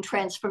Moon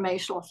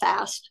Transformational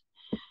Fast.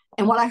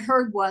 And what I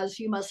heard was,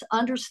 you must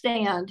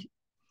understand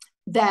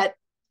that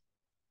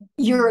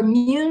your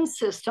immune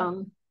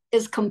system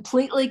is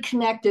completely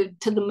connected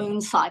to the moon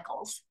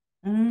cycles.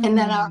 And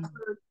then I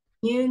heard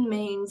immune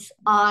means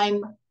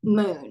I'm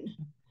moon.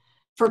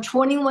 For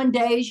 21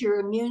 days, your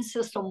immune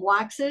system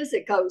waxes,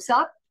 it goes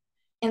up,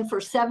 and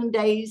for 7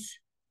 days,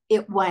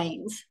 it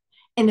wanes.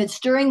 And it's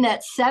during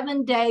that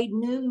 7-day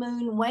new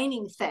moon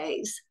waning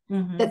phase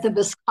that the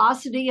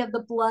viscosity of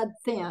the blood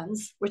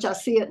thins, which I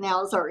see it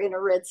now as our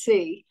inner Red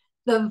Sea.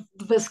 the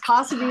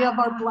viscosity of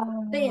our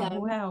blood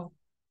thin, wow.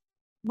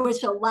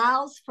 which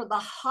allows for the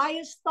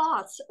highest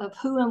thoughts of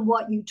who and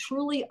what you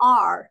truly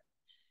are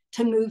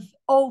to move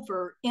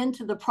over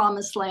into the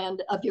promised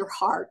land of your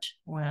heart.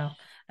 Wow.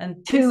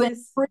 And to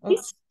this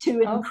increase,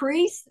 to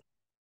increase.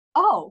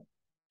 Oh,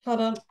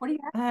 hold on. What do you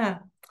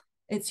have?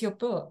 It's your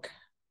book.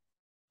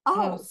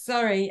 Oh,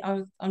 sorry.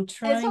 I'm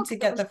trying to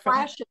get the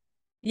flashing.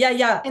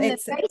 Yeah. And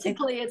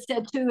basically it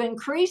said to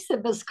increase the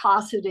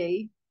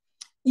viscosity,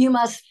 you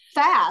must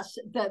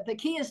fast. The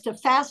key is to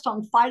fast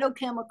on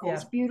phytochemicals.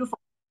 Yeah. Beautiful.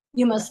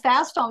 You must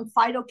fast on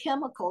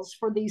phytochemicals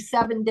for these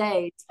 7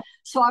 days.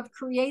 So I've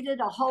created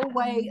a whole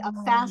way of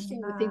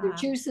fasting with either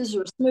juices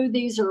or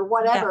smoothies or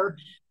whatever,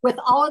 with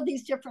all of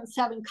these different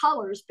 7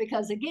 colors,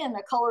 because again,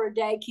 a color a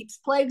day keeps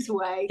plagues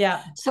away.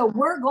 Yeah. So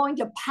we're going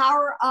to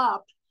power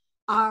up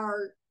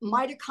our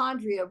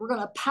mitochondria. We're going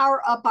to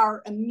power up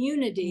our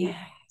immunity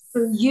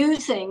through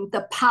using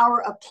the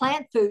power of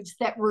plant foods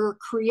that were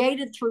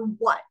created through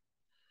what?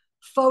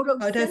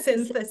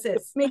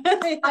 Photosynthesis.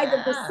 Light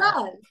of the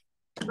sun,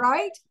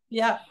 right?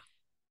 Yeah.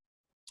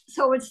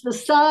 So it's the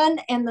sun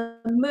and the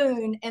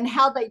moon and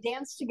how they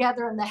dance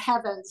together in the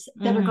heavens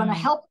that are going to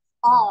help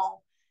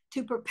all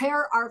to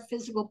prepare our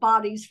physical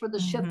bodies for the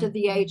shift of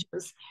the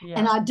ages. Yeah.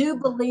 And I do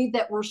believe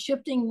that we're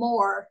shifting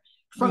more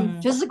from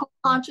physical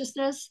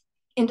consciousness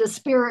into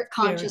spirit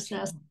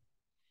consciousness,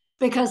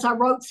 because I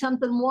wrote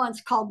something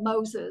once called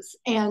Moses,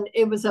 and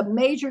it was a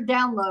major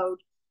download.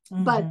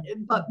 But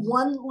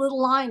one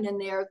little line in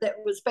there that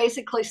was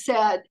basically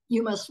said,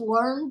 you must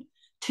learn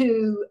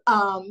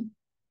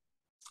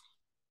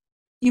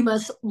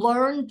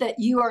that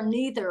you are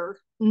neither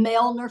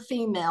male nor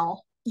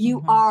female.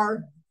 You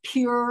are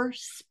pure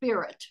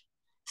spirit.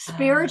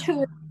 Spirit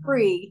who is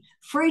free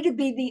to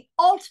be the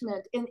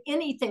ultimate in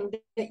anything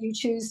that you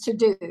choose to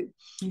do.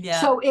 Yeah.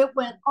 So it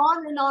went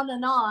on and on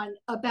and on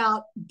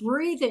about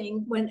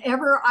breathing.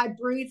 Whenever I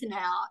breathe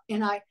now,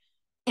 and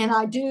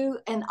I do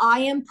an I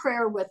am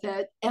prayer with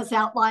it, as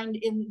outlined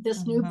in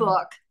this new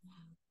book.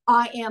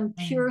 I am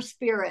pure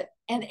spirit.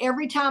 And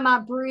every time I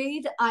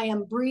breathe, I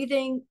am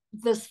breathing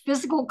this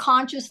physical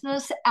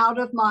consciousness out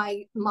of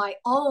my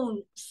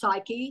own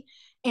psyche.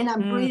 And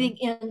I'm breathing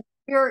in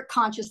spirit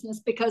consciousness,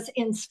 because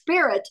in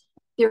spirit,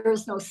 there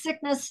is no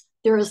sickness,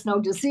 there is no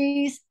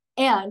disease,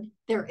 and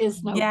there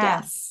is no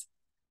death.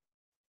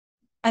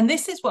 And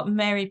this is what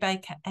Mary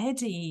Baker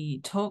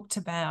Eddy talked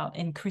about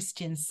in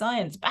Christian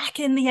Science back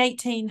in the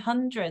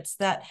 1800s,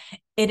 that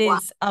it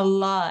is a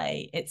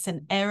lie. It's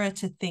an error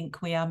to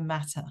think we are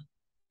matter.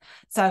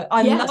 So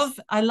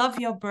I love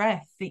your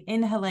breath, the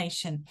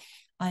inhalation.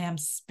 I am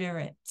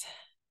spirit.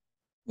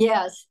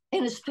 Yes,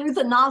 and it's through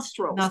the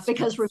nostrils.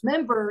 Because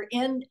remember,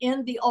 in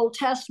the Old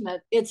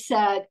Testament, it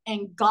said,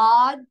 and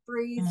God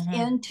breathed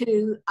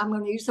into, I'm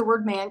going to use the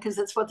word man because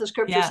it's what the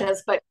scripture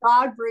says, but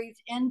God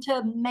breathed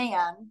into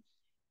man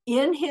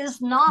in his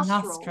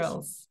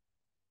nostrils.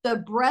 The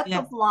breath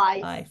of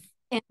life,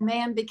 and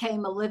man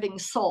became a living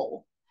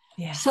soul.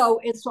 Yes. So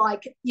it's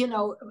like,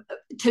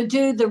 to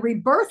do the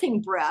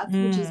rebirthing breath,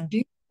 which is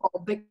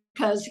beautiful,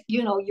 because,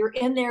 you're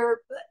in there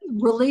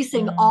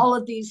releasing all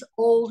of these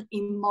old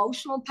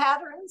emotional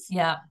patterns.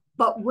 Yeah.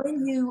 But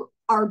when you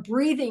are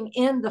breathing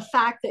in the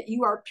fact that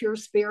you are pure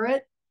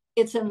spirit,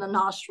 it's in the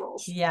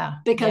nostrils. Yeah.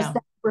 Because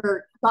that's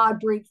where God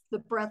breathed the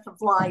breath of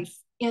life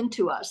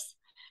into us.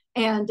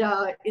 And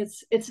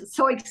it's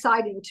so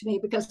exciting to me,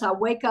 because I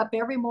wake up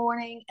every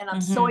morning and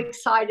I'm so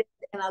excited,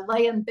 and I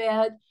lay in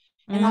bed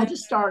and I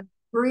just start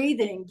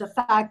breathing the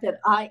fact that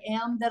I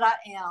am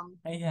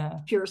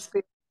pure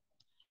spirit.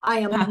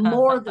 I am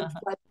more than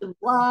flesh and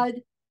blood.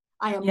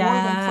 I am more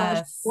than flesh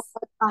and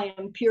blood. I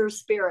am pure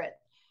spirit.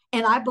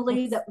 And I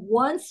believe that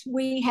once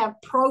we have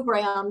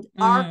programmed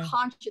our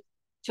conscience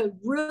to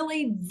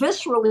really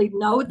viscerally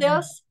know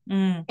this,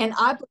 and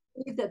I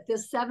believe that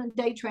this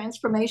 7-day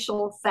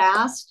transformational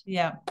fast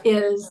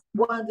is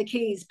one of the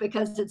keys,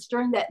 because it's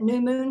during that new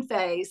moon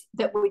phase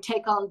that we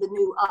take on the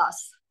new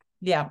us.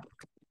 Yeah.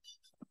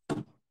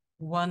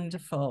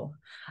 Wonderful.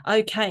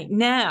 Okay,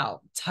 now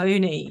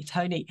Toni,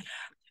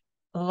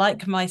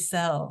 like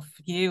myself,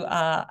 you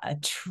are a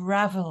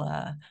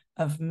traveler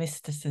of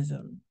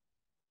mysticism.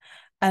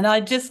 And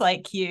I'd just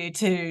like you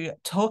to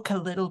talk a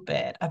little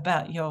bit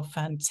about your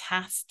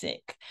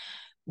fantastic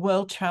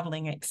world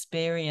traveling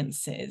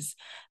experiences,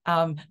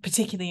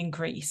 particularly in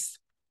Greece.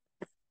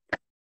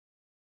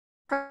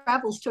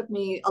 Travels took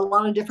me a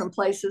lot of different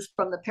places,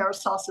 from the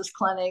Paracelsus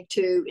Clinic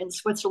to in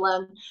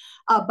Switzerland,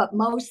 but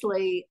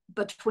mostly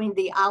between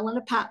the island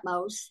of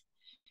Patmos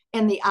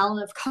and the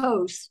island of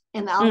Kos.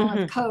 And the island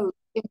of Kos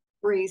in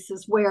Greece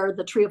is where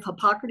the tree of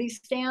Hippocrates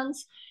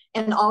stands,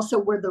 and also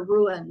where the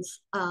ruins,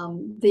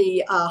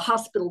 the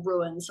hospital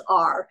ruins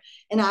are.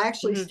 And I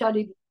actually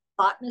studied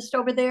botanist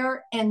over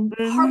there, and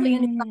hardly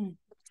anybody knows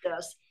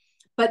this.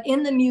 But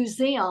in the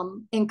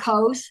museum in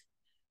Kos,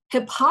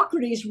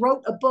 Hippocrates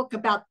wrote a book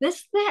about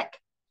this thick.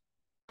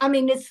 I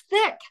mean, it's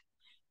thick.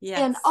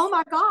 Yes. And oh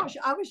my gosh,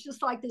 I was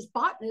just like, this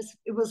botanist,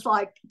 it was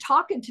like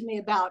talking to me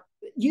about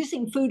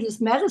using food as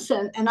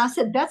medicine. And I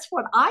said, that's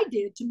what I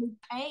did to move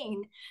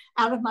pain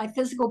out of my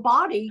physical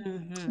body,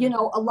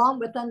 along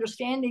with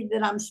understanding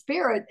that I'm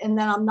spirit and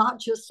that I'm not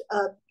just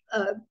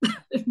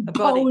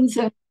bones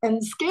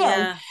and skin.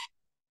 Yeah.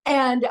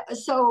 And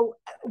so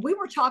we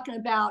were talking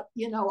about,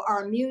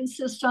 our immune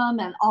system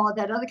and all of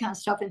that other kind of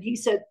stuff. And he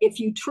said, if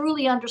you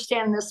truly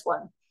understand this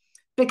one,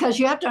 because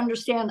you have to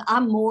understand,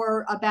 I'm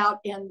more about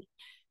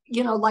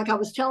like I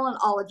was telling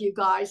all of you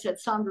guys at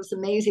Sandra's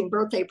amazing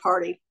birthday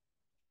party,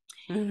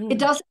 it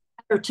doesn't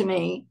matter to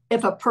me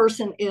if a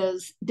person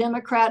is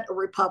Democrat or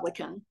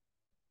Republican.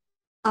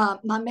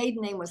 My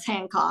maiden name was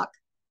Hancock.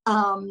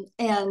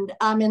 And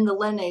I'm in the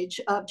lineage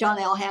of John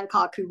L.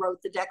 Hancock, who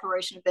wrote the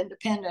Declaration of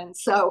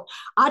Independence. So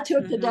I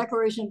took the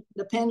Declaration of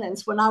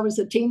Independence when I was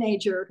a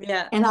teenager,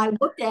 and I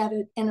looked at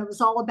it, and it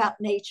was all about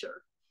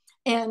nature.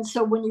 And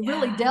so when you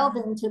really delve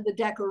into the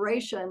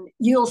Declaration,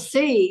 you'll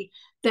see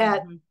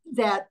that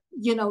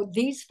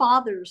these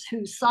fathers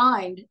who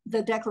signed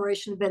the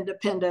Declaration of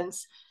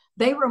Independence,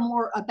 they were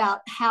more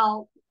about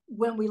how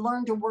when we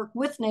learn to work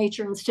with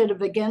nature instead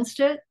of against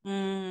it,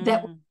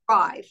 that we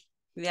thrive.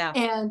 Yeah.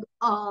 And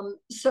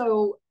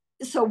so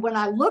when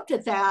I looked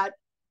at that,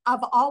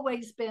 I've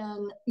always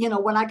been,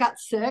 when I got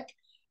sick,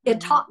 it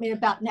taught me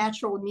about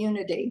natural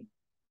immunity.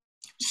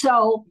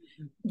 So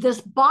this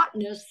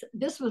botanist,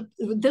 this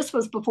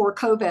was before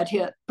COVID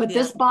hit, but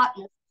this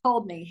botanist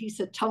told me, he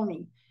said,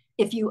 Toni,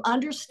 if you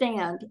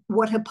understand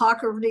what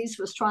Hippocrates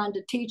was trying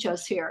to teach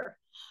us here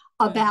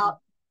about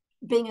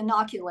being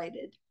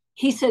inoculated,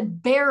 he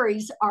said,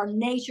 berries are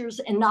nature's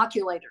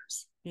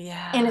inoculators.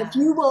 Yeah. And if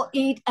you will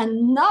eat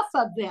enough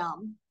of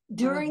them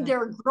during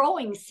their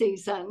growing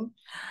season,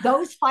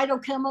 those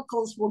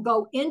phytochemicals will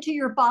go into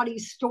your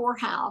body's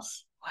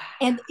storehouse. Wow.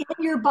 And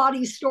in your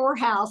body's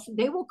storehouse,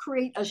 they will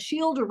create a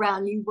shield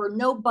around you where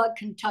no bug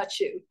can touch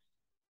you.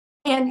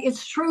 And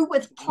it's true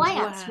with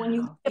plants. When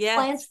you look at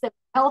plants that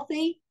are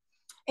healthy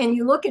and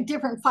you look at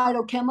different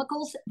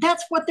phytochemicals,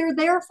 that's what they're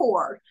there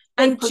for.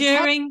 And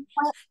during the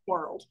plant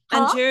world.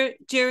 And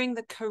during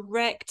the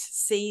correct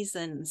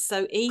season.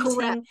 So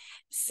eating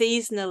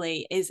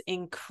seasonally is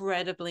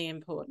incredibly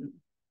important.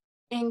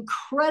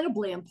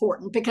 Incredibly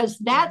important, because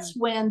that's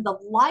when the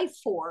life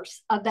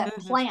force of that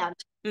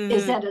plant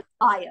is at its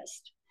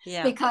highest.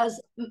 Yeah. Because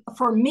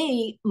for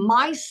me,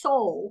 my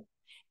soul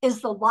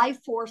is the life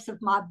force of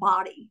my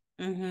body.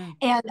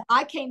 And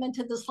I came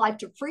into this life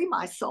to free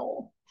my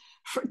soul,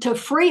 to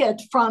free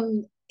it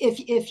from,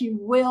 if you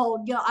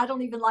will, I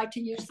don't even like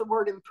to use the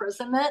word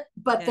imprisonment,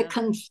 but the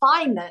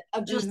confinement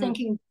of just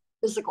thinking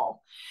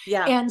physical.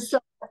 Yeah. And so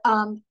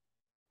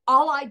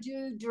all I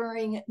do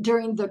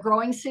during the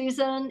growing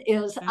season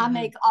is I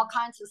make all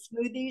kinds of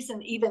smoothies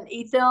and even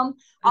eat them,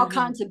 all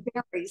kinds of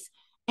berries.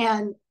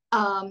 And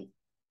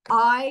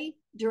I,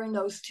 during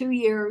those 2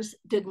 years,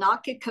 did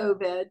not get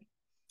COVID.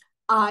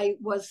 I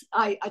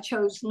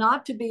chose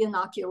not to be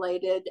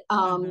inoculated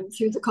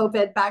through the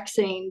COVID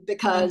vaccine,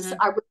 because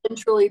I really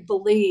truly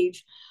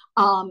believe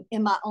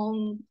in my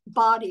own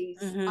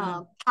body's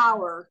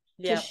power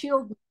to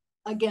shield me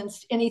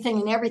against anything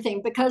and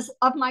everything, because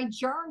of my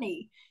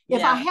journey.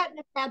 If I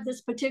hadn't had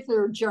this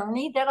particular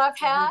journey that I've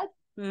had,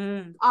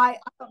 I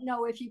don't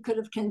know if you could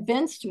have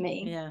convinced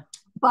me. Yeah.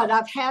 But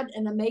I've had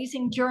an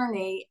amazing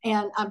journey,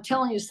 and I'm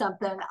telling you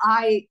something,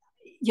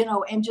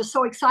 am just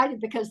so excited,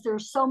 because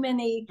there's so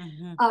many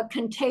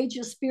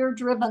contagious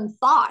fear-driven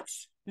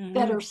thoughts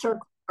that are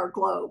circling our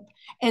globe.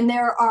 And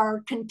there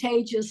are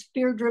contagious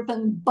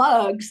fear-driven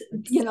bugs,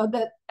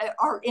 that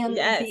are in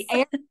the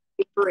air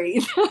we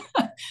breathe.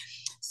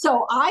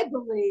 So I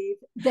believe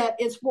that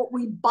it's what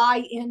we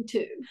buy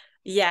into.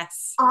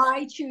 Yes.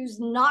 I choose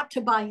not to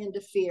buy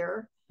into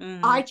fear.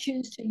 I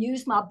choose to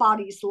use my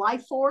body's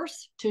life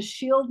force to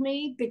shield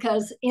me,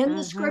 because in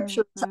the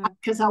scriptures,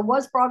 because I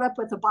was brought up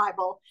with the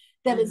Bible,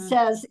 that it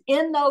says,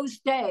 in those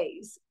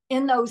days,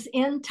 in those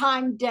end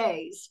time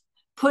days,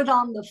 put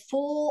on the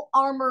full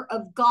armor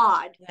of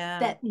God,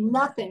 that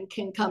nothing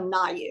can come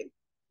nigh you.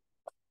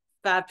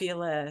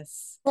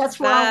 Fabulous. That's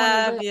where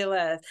I want to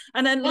live.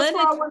 And then that's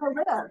where I want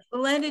to live.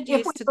 Leonard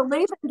if we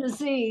believe in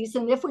disease,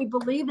 and if we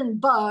believe in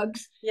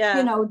bugs,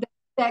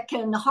 that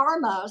can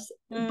harm us,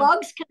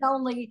 bugs can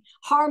only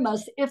harm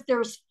us if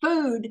there's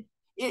food.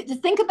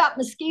 Think about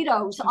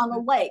mosquitoes on a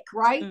lake,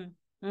 right?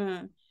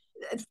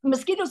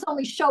 Mosquitoes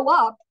only show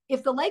up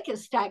if the lake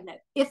is stagnant,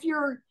 if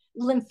your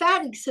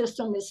lymphatic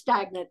system is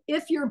stagnant,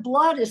 if your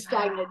blood is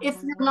stagnant, if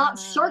you're not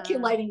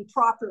circulating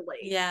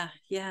properly.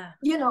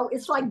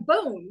 It's like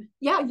boom,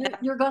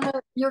 you're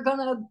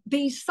gonna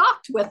be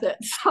socked with it.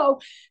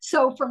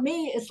 So for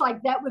me, it's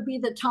like that would be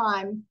the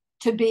time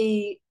to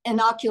be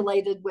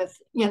inoculated with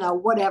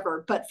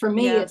whatever. But for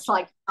me, it's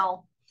like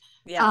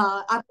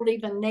I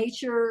believe in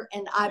nature,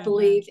 and I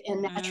believe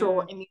in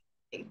natural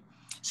immunity.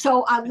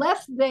 So I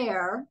left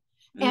there.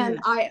 And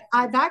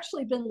I've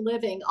actually been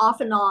living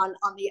off and on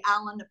the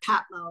island of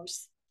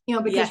Patmos,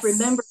 because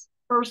remember,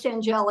 first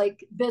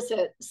angelic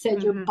visit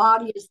said your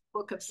body is the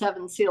book of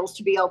 7 seals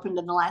to be opened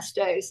in the last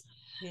days.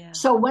 Yeah.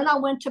 So when I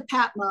went to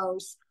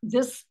Patmos,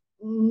 this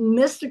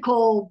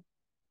mystical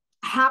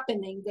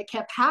happening that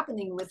kept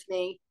happening with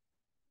me,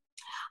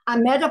 I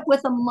met up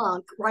with a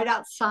monk right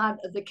outside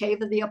of the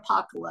Cave of the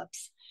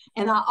Apocalypse.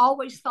 And I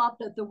always thought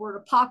that the word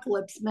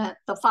apocalypse meant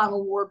the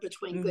final war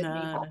between good and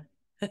evil.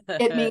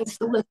 It means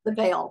to lift the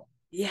veil.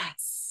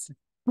 Yes.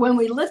 When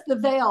we lift the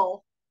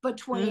veil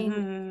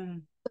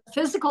between the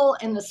physical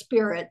and the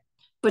spirit,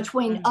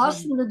 between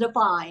us and the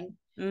divine,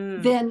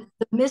 then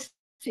the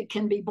mystic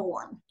can be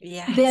born.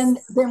 Yes. Then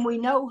we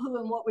know who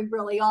and what we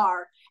really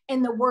are.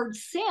 And the word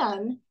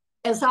sin,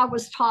 as I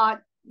was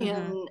taught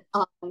in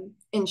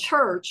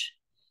church,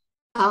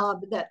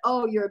 that,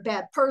 oh, you're a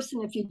bad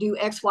person if you do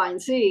X, Y,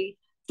 and Z.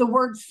 The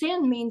word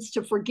sin means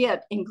to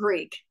forget in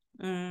Greek.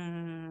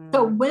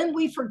 So when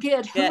we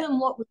forget who and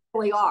what we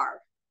really are,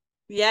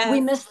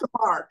 we miss the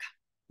mark.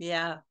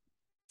 Yeah.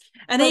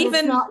 And but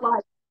even it's not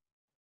like,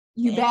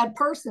 you bad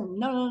person.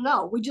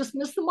 No. We just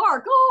miss the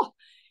mark. Oh,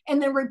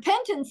 and then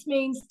repentance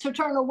means to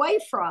turn away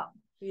from.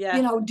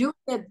 Doing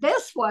it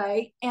this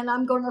way, and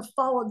I'm going to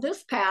follow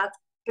this path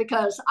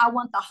because I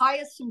want the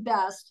highest and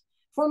best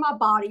for my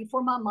body,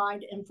 for my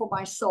mind, and for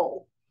my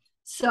soul.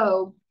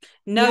 So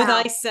know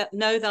thyself.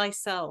 Know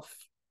thyself.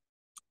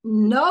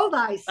 Know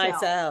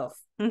thyself.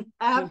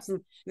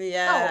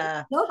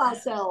 Yeah. Know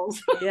thyself.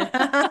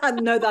 Yeah.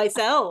 Know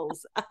thyself.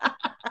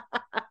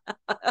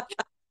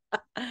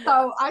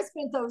 So I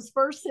spent those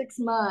first 6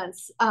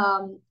 months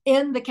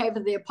in the Cave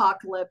of the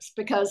Apocalypse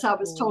because I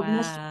was told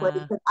mystically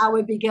that I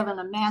would be given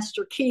a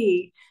master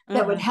key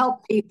that would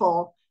help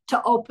people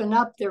to open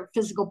up their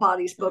physical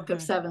body's book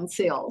of 7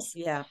 seals.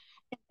 Yeah.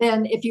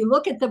 Then if you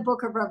look at the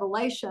book of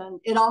Revelation,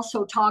 it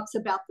also talks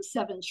about the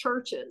 7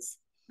 churches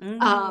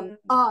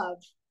of,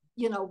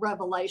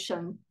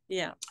 Revelation.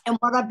 Yeah. And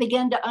what I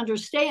began to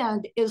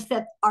understand is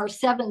that our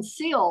 7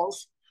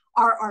 seals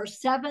are our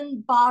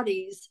 7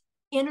 bodies,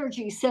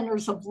 energy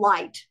centers of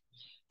light,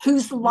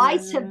 whose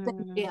lights have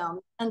been dimmed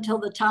until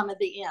the time of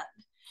the end.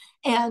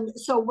 And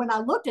so when I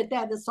looked at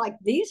that, it's like,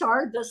 these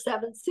are the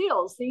 7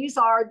 seals. These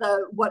are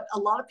what a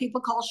lot of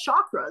people call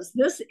chakras.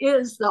 This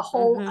is the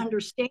whole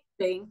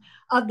understanding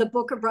of the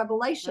book of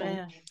Revelation.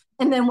 Yeah.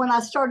 And then when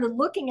I started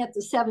looking at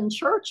the 7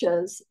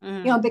 churches,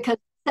 because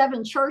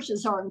 7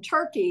 churches are in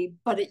Turkey,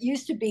 but it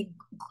used to be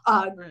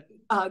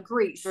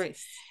Greece.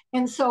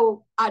 And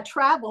so I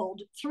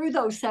traveled through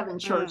those 7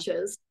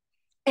 churches.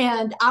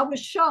 And I was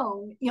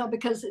shown,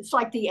 because it's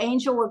like the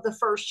angel of the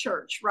first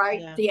church,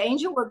 right? Yeah. The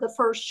angel of the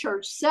first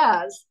church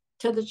says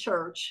to the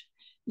church,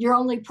 your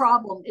only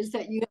problem is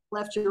that you have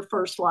left your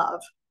first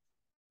love.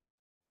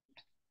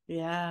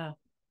 Yeah.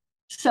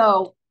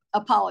 So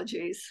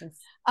apologies.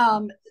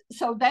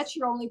 So that's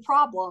your only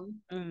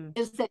problem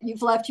is that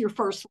you've left your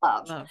first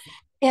love.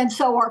 And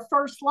so our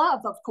first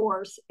love, of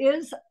course,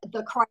 is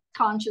the Christ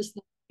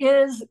consciousness,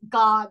 is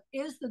God,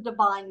 is the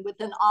divine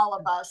within all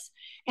of us.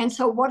 And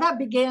so what I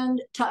began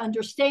to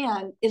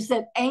understand is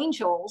that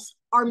angels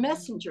are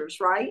messengers,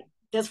 right?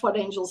 That's what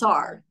angels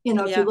are.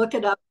 If you look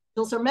it up,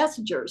 angels are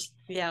messengers.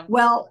 Yeah.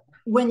 Well,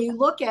 when you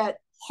look at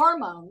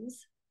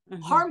hormones,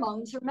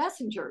 hormones are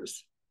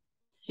messengers.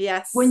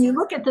 Yes. When you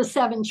look at the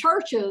 7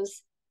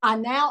 churches, I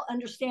now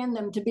understand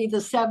them to be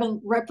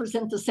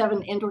represent the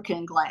 7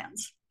 endocrine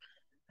glands.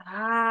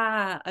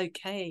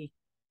 Okay.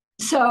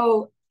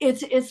 So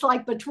it's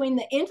like between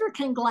the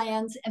endocrine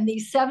glands and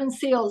these 7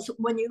 seals,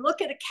 when you look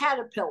at a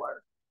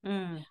caterpillar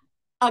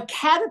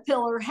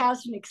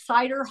has an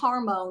exciter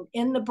hormone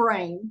in the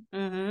brain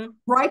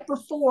right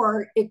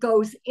before it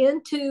goes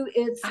into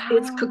its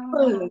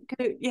cocoon.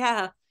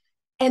 Yeah.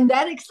 And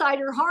that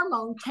exciter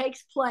hormone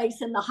takes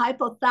place in the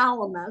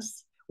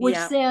hypothalamus, which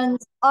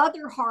sends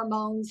other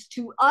hormones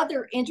to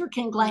other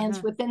endocrine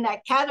glands within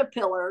that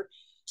caterpillar,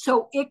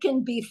 so it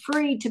can be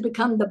free to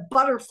become the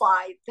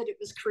butterfly that it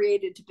was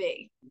created to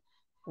be.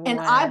 And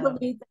I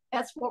believe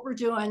that's what we're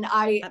doing.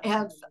 I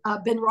have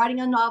been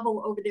writing a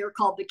novel over there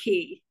called The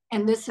Key,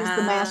 and this is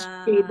the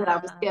master key that I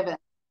was given.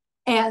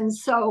 And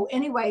so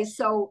anyway,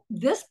 so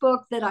this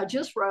book that I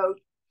just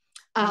wrote,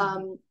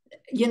 on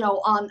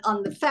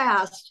the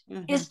fast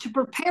is to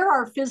prepare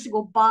our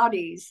physical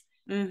bodies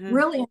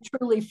really and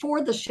truly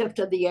for the shift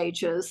of the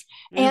ages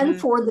and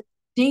for the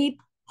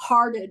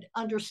deep-hearted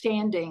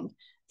understanding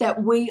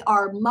that we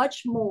are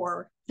much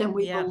more than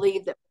we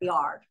believe that we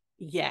are.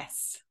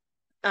 Yes,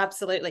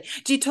 absolutely.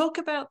 Do you talk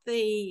about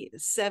the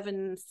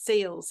 7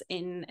 seals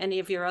in any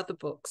of your other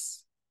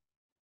books?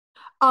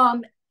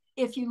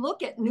 If you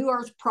look at New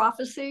Earth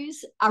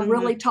Prophecies, I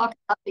really talk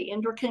about the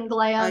endocrine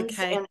glands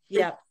in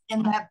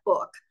that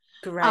book.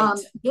 Great.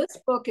 This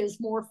book is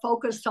more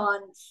focused on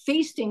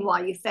feasting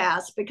while you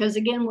fast, because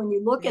again, when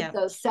you look at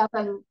the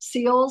 7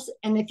 seals,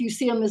 and if you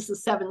see them as the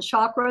 7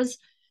 chakras,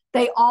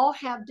 they all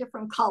have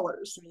different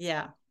colors.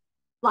 Yeah.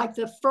 Like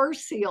the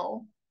first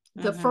seal,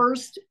 the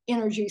first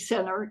energy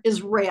center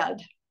is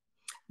red.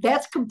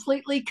 That's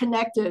completely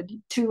connected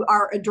to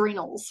our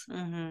adrenals.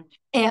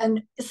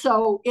 And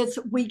so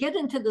we get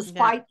into this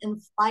fight and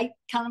flight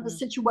kind of a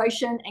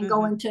situation and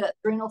go into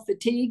adrenal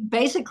fatigue,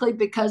 basically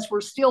because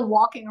we're still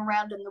walking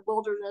around in the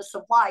wilderness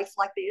of life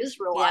like the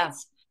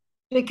Israelites,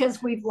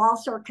 because we've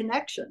lost our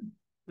connection.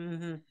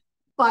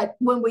 But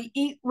when we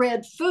eat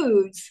red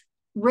foods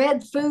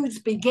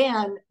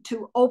began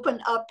to open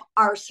up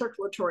our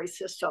circulatory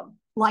system,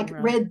 like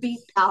red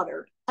beet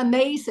powder.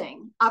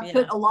 Amazing. I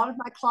put a lot of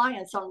my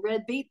clients on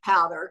red beet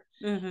powder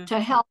to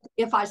help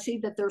if I see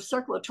that their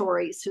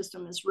circulatory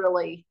system is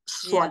really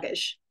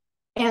sluggish.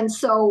 And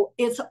so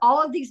it's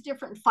all of these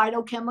different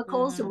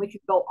phytochemicals, and we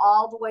could go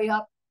all the way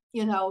up,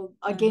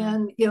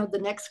 again, the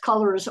next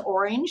color is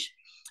orange.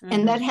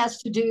 And that has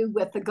to do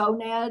with the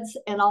gonads,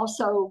 and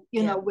also,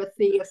 with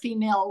the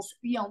females,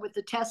 with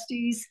the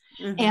testes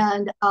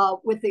and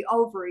with the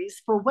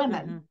ovaries for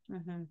women.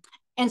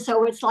 And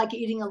so it's like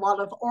eating a lot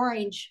of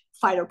orange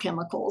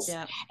phytochemicals.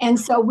 And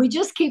so we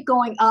just keep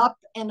going up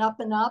and up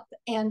and up.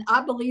 And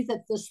I believe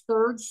that this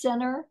third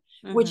center,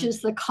 which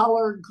is the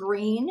color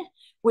green,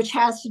 which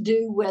has to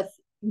do with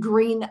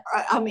green, it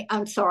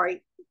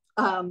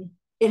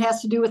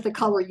has to do with the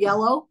color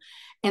yellow,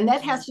 and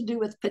that has to do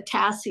with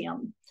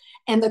potassium.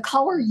 And the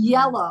color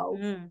yellow,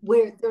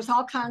 where there's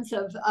all kinds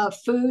of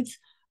foods,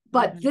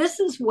 but this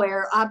is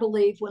where I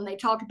believe when they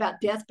talk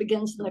about death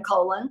begins in the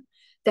colon,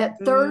 that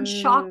third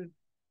chakra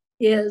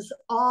is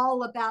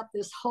all about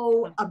this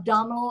whole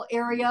abdominal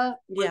area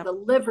where the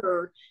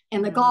liver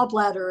and the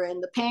gallbladder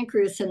and the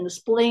pancreas and the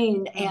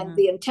spleen and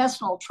the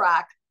intestinal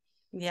tract.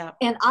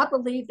 And I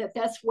believe that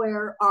that's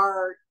where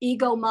our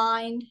ego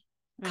mind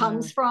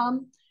comes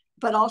from,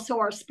 but also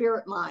our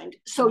spirit mind.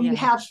 So you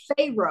have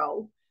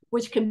Pharaoh,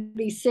 which can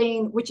be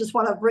seen, which is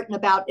what I've written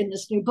about in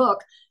this new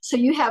book. So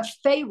you have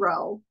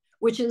Pharaoh,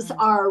 which is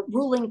our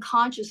ruling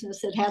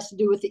consciousness that has to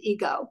do with the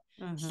ego.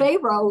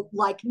 Pharaoh,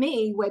 like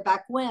me, way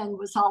back when,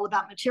 was all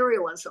about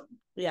materialism.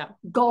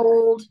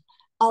 Gold,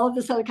 all of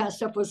this other kind of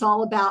stuff was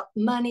all about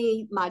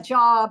money, my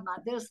job, my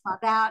this, my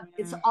that.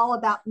 It's all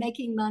about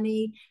making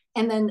money,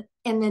 and then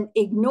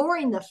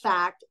ignoring the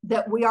fact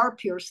that we are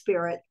pure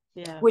spirit,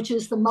 which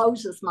is the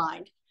Moses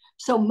mind.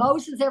 So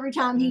Moses, every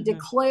time he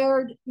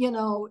declared,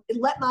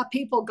 let my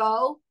people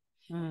go,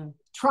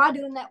 try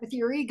doing that with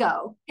your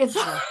ego. It's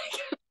like,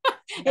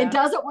 it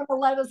doesn't want to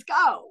let us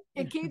go.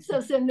 It keeps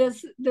us in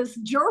this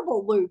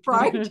gerbil loop,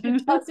 right?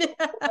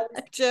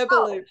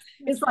 Gerbil loop.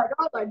 It's like,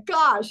 oh my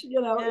gosh,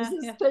 is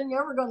this thing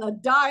ever going to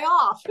die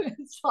off?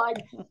 It's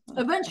like,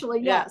 eventually,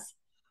 yes.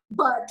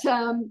 But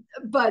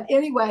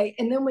anyway,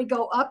 and then we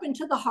go up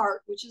into the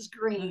heart, which is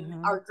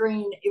green, our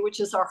green, which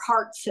is our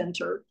heart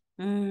center.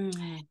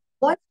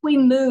 Once we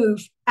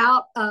move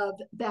out of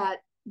that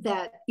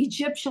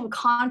Egyptian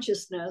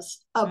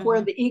consciousness of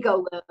where the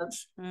ego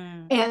lives,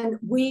 and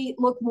we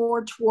look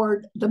more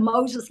toward the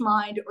Moses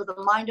mind or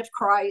the mind of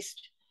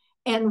Christ,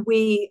 and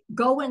we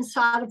go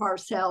inside of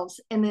ourselves,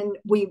 and then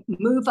we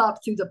move up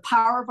through the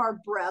power of our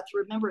breath.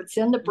 Remember, it's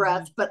in the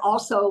breath, but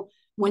also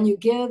when you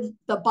give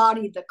the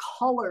body the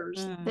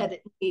colors that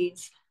it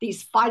needs,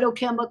 these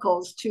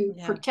phytochemicals to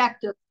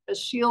protect us, to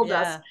shield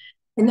us.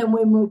 And then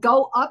when we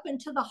go up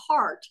into the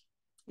heart,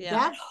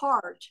 that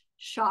heart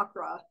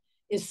chakra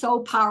is so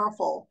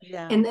powerful.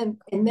 And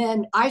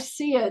then I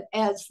see it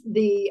as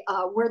the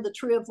where the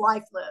tree of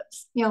life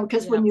lives,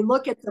 because when you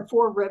look at the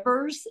 4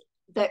 rivers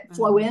that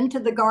flow into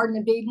the Garden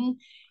of Eden,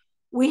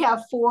 we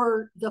have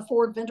the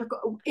four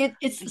ventricles.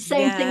 It's the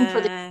same thing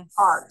for the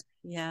heart.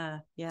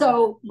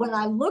 So when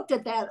I looked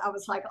at that, I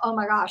was like, oh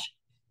my gosh.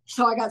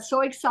 So I got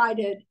so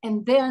excited.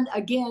 And then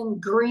again,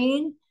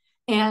 green.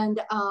 And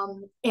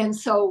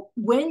so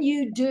when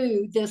you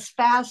do this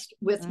fast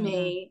with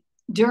me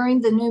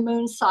during the new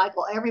moon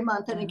cycle every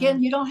month, and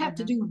again, you don't have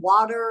to do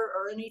water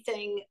or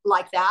anything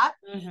like that.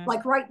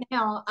 Like right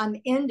now, I'm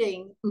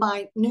ending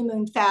my new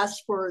moon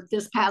fast for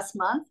this past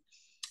month.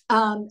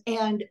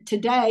 And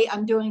today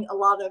I'm doing a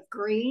lot of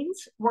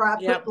greens where I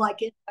put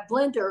like in a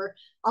blender,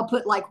 I'll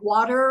put like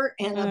water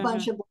and a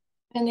bunch of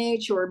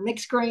spinach or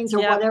mixed greens or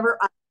whatever.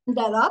 I blend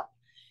that up,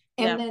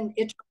 and then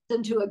it turns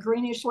into a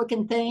greenish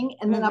looking thing.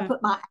 And then I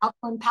put my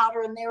alkaline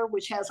powder in there,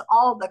 which has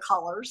all the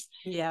colors.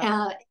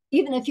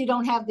 Even if you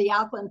don't have the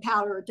alkaline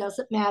powder, it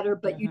doesn't matter,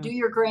 but you do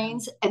your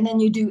greens, and then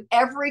you do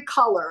every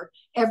color,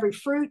 every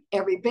fruit,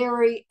 every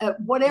berry,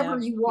 whatever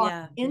you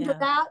want into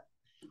that,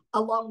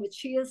 along with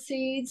chia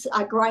seeds.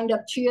 I grind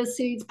up chia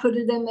seeds, put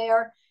it in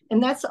there.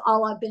 And that's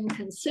all I've been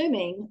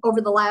consuming over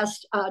the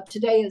last,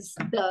 today is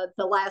the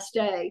last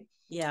day.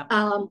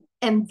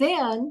 And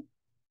then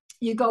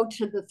you go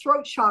to the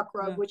throat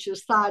chakra, which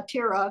is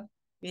Thyatira,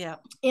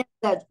 in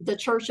the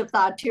church of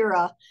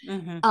Thyatira.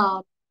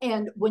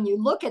 And when you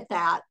look at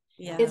that,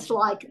 it's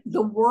like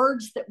the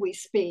words that we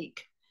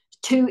speak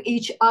to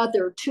each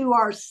other, to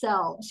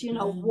ourselves.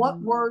 What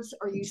words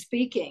are you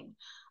speaking?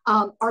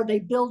 Are they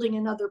building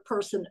another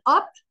person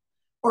up,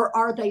 or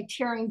are they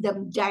tearing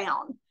them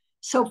down?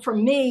 So for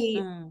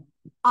me,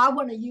 I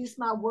want to use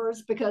my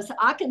words, because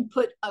I can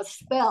put a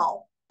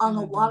spell on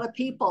a lot of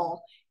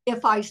people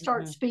if I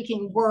start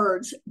speaking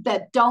words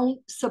that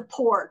don't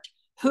support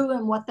who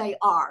and what they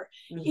are.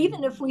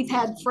 Even if we've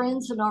had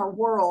friends in our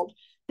world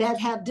that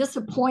have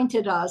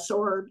disappointed us,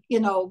 or,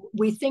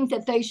 we think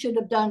that they should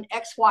have done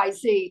X, Y,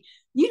 Z.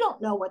 You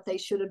don't know what they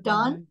should have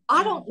done.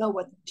 I don't know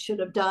what they should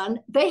have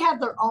done. They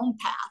have their own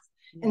path.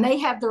 and they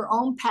have their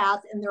own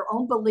path and their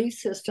own belief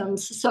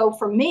systems. So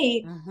for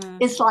me,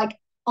 it's like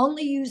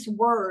only use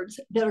words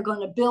that are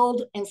going to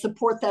build and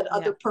support that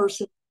other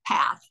person's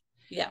path.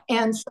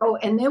 And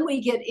then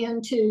we get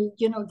into,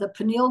 the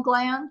pineal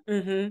gland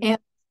and a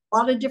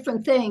lot of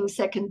different things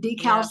that can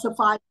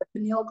decalcify the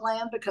pineal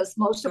gland, because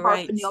most of our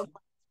pineal gland is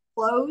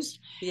closed.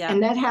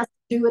 And that has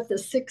to do with the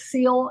sixth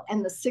seal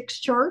and the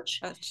sixth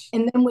church.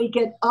 And then we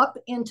get up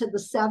into the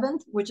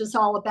seventh, which is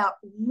all about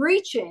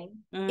reaching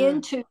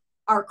into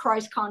our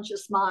Christ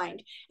conscious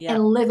mind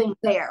and living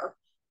there.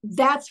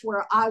 That's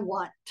where I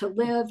want to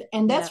live.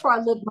 And that's where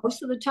I live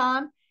most of the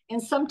time.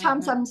 And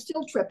sometimes I'm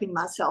still tripping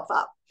myself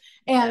up.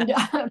 And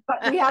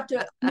but we have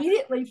to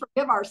immediately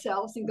forgive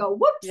ourselves and go,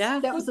 whoops,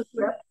 that was a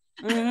trip.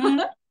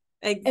 Exactly.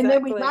 And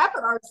then we laugh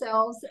at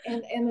ourselves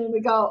and then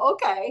we go,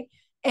 okay.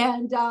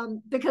 And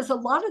because a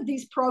lot of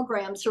these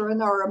programs are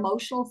in our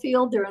emotional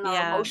field, they're in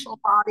our emotional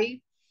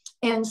body.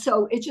 And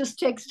so it just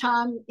takes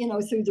time,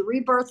 through the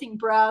rebirthing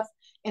breath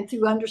and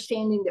through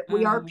understanding that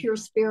we are pure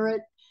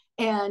spirit,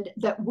 and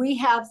that we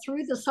have,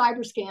 through the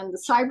cyber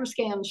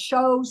scan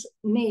shows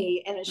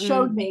me, and it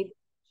showed me,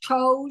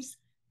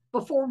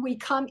 before we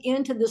come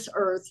into this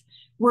earth,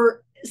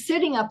 we're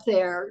sitting up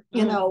there,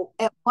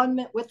 at 1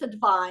 minute with the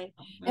divine,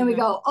 and we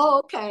go, oh,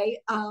 okay,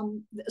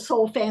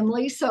 soul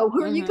family. So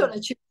who are you going to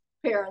choose?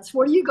 Parents?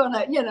 What are you going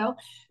to,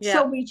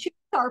 So we choose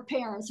our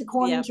parents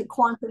according to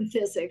quantum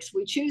physics.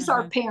 We choose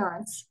our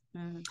parents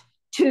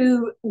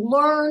to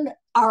learn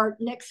our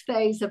next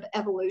phase of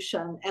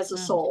evolution as a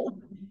soul.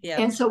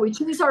 And so we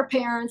choose our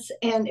parents,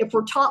 and if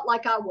we're taught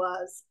like I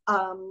was,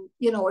 a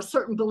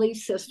certain belief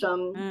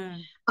system,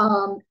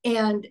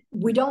 and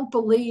we don't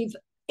believe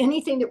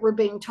anything that we're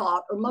being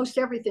taught, or most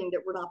everything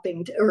that we're not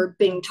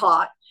being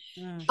taught.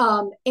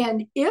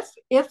 And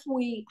if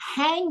we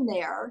hang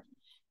there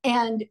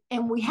and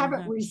we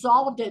haven't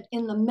resolved it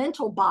in the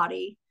mental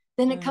body,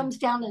 then it comes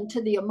down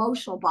into the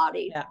emotional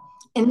body.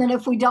 And then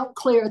if we don't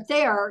clear it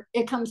there,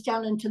 it comes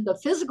down into the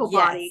physical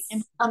body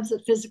and becomes a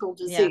physical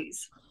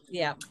disease.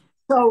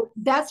 So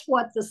that's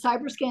what the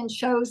cyber scan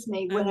shows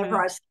me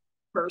whenever I see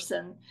a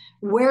person.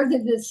 Where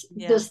did this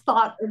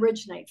thought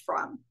originate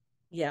from?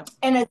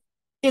 And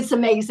it's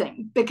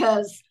amazing,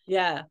 because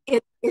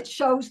it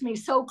shows me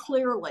so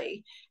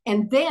clearly.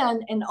 And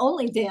then, and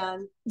only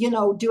then,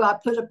 do I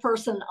put a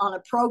person on a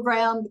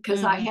program,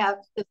 because I have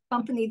this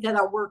company that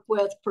I work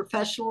with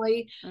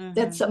professionally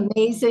that's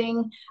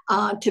amazing,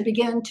 to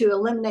begin to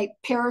eliminate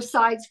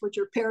parasites, which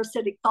are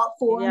parasitic thought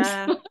forms.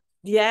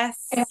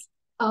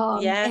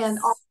 And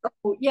also,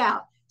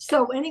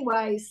 so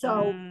anyway,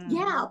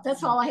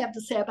 that's all I have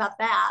to say about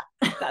that.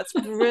 That's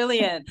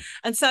brilliant.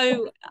 And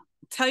so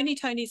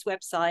Tony's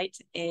website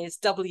is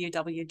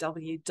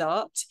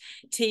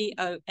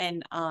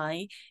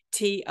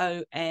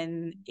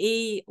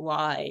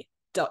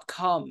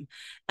www.tonitoney.com,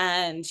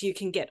 and you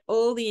can get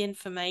all the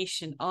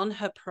information on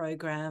her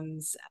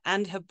programs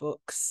and her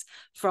books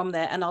from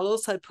there. And I'll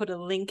also put a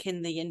link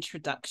in the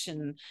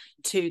introduction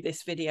to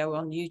this video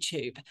on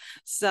YouTube.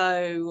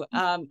 So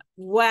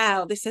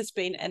wow, this has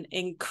been an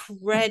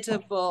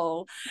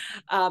incredible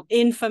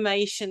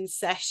information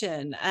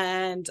session,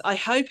 and I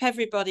hope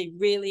everybody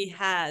really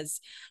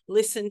has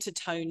listened to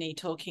Toni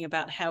talking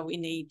about how we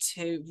need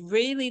to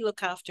really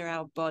look after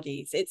our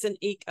bodies. It's an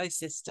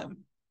ecosystem.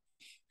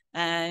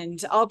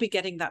 And I'll be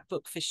getting that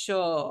book for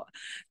sure.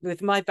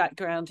 With my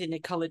background in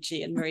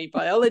ecology and marine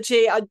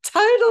biology, I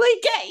totally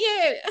get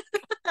you.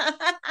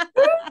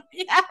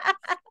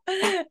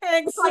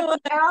 Excellent.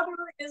 Like the outer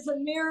is a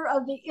mirror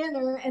of the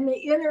inner, and the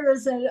inner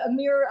is a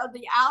mirror of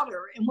the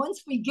outer. And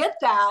once we get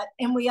that,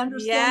 and we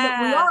understand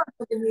that we are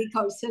an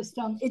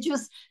ecosystem, it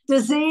just,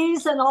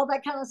 disease and all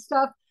that kind of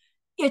stuff,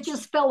 it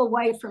just fell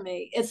away from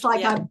me. It's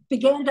like I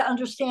began to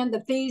understand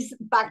that these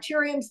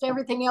bacteriums and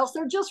everything else,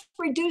 they're just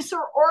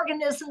reducer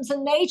organisms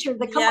in nature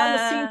that come on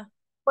the scene,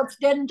 what's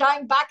dead and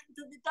dying back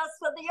into the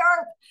dust of the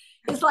earth.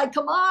 It's like,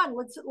 come on,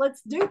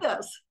 let's do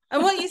this.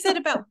 And what you said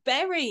about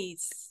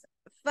berries,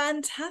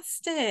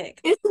 fantastic.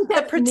 Isn't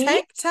that a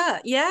protector?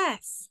 Neat?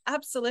 Yes,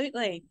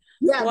 absolutely.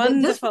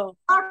 Wonderful.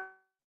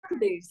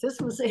 This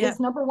was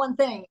his number one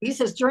thing. He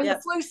says during the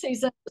flu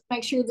season, just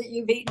make sure that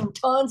you've eaten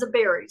tons of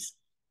berries.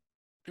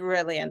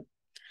 Brilliant.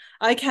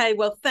 Okay,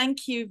 well,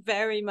 thank you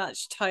very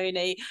much,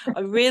 Toni.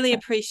 I really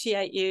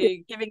appreciate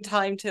you giving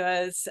time to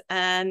us,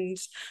 and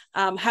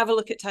have a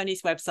look at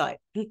Toni's website.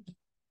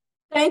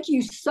 Thank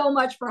you so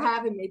much for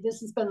having me. This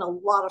has been a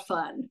lot of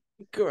fun.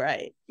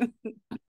 Great.